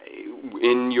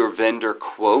 In your vendor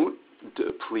quote,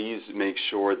 please make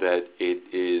sure that it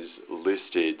is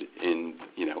listed in,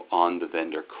 on the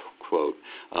vendor quote.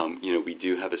 We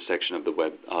do have a section of the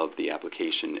web of the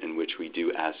application in which we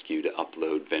do ask you to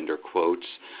upload vendor quotes,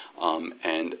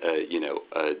 and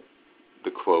the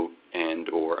quote and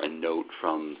or a note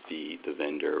from the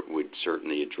vendor would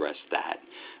certainly address that,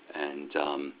 and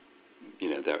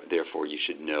therefore you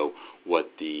should know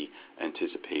what the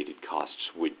anticipated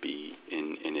costs would be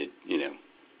in it.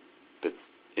 But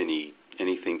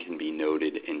anything can be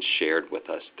noted and shared with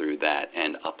us through that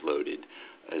and uploaded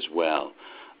as well.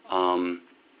 God,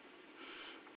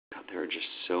 there are just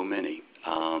so many.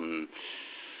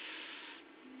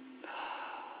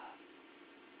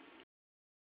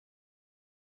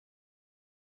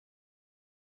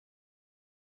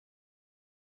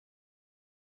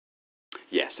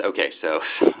 Yes, okay, so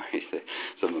sorry,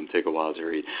 some of them take a while to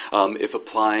read. If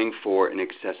applying for an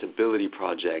accessibility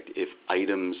project, if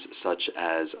items such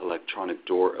as electronic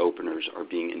door openers are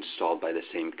being installed by the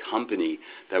same company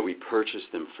that we purchased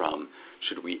them from,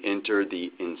 should we enter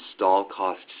the install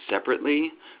cost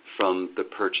separately from the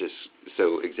purchase?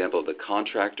 So, example, the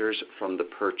contractors from the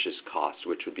purchase cost,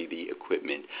 which would be the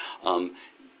equipment.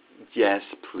 Yes,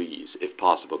 please, if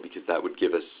possible, because that would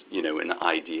give us, an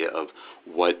idea of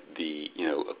what the,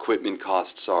 equipment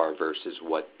costs are versus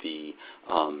what the,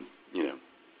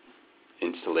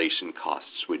 installation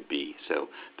costs would be. So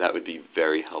that would be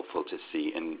very helpful to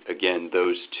see. And again,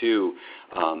 those two,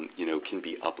 can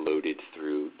be uploaded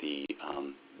through the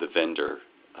vendor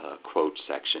quote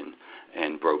section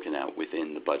and broken out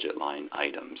within the budget line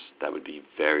items. That would be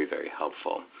very, very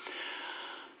helpful.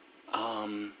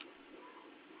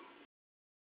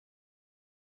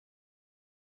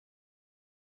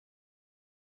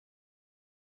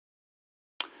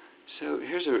 So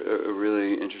here's a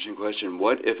really interesting question.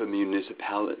 What if a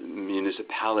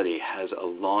municipality has a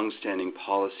long-standing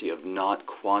policy of not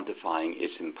quantifying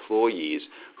its employees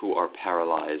who are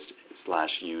paralyzed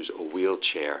 / use a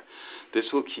wheelchair?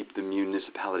 This will keep the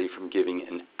municipality from giving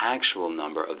an actual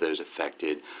number of those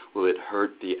affected. Will it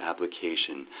hurt the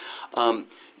application?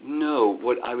 No.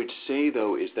 What I would say,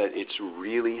 though, is that it's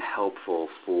really helpful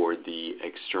for the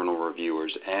external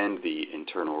reviewers and the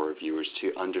internal reviewers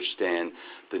to understand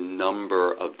the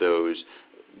number of those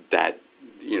that,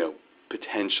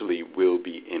 potentially will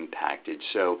be impacted.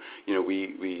 So,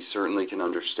 we certainly can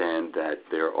understand that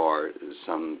there are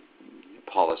some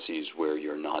policies where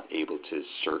you're not able to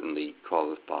certainly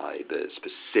qualify the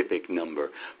specific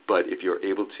number, but if you're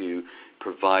able to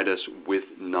provide us with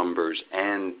numbers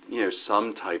and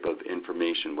some type of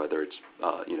information, whether it's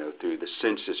through the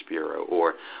Census Bureau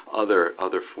or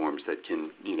other forms that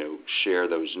can share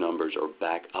those numbers or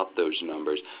back up those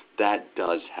numbers, that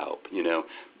does help.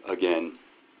 Again,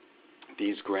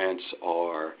 these grants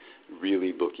are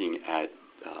really looking at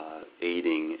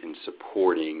aiding and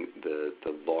supporting the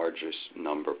largest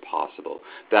number possible.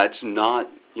 That's not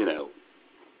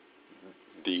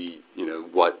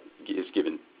what is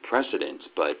given precedence,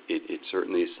 but it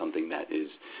certainly is something that is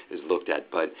looked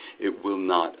at. But it will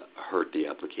not hurt the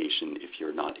application if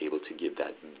you're not able to give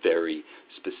that very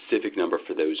specific number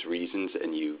for those reasons,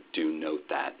 and you do note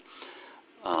that.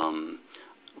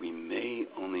 We may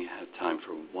only have time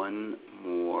for one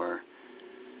more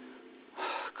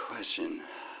question.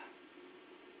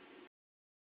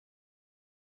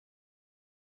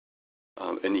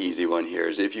 An easy one here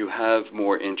is, if you have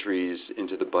more entries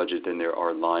into the budget than there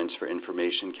are lines for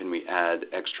information, can we add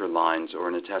extra lines or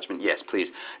an attachment? Yes, please.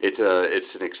 It's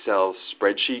an Excel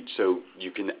spreadsheet, so you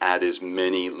can add as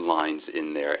many lines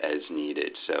in there as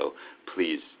needed. So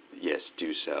please, yes,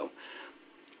 do so.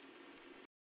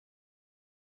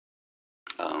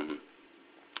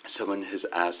 Someone has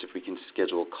asked if we can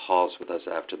schedule calls with us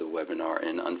after the webinar,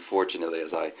 and unfortunately,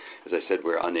 as I said,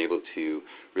 we're unable to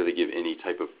really give any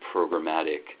type of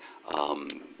programmatic,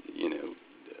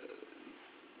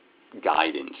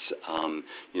 guidance.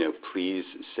 Please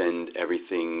send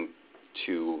everything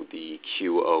to the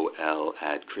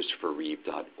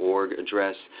QOL@ChristopherReeve.org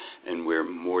address, and we're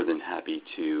more than happy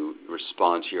to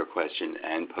respond to your question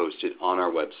and post it on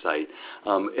our website.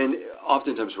 And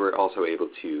oftentimes we're also able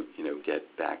to, get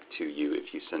back to you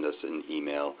if you send us an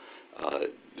email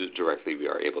directly. We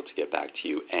are able to get back to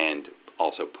you and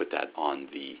also put that on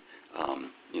the,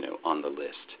 on the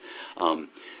list.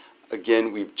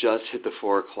 again, we've just hit the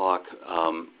 4 o'clock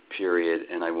period,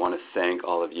 and I want to thank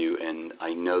all of you. And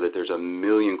I know that there's a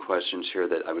million questions here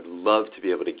that I would love to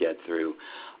be able to get through,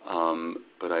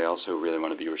 but I also really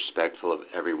want to be respectful of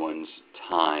everyone's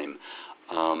time.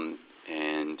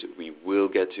 And we will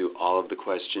get to all of the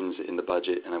questions in the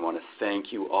budget, and I want to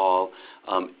thank you all.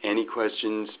 Any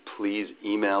questions, please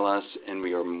email us, and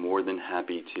we are more than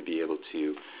happy to be able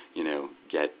to,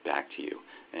 get back to you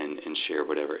and share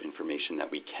whatever information that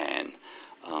we can.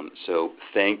 So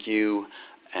thank you,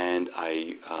 and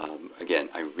again,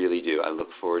 I really do. I look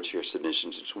forward to your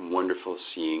submissions. It's wonderful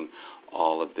seeing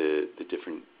all of the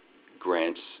different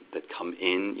grants that come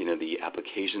in, the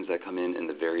applications that come in and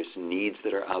the various needs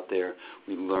that are out there.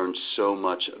 We learn so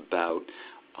much about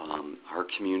our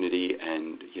community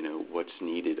and, what's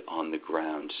needed on the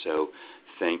ground. So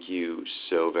thank you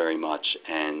so very much,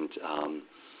 and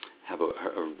have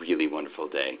a really wonderful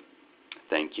day.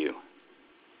 Thank you.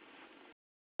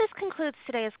 This concludes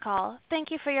today's call.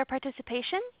 Thank you for your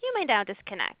participation. You may now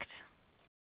disconnect.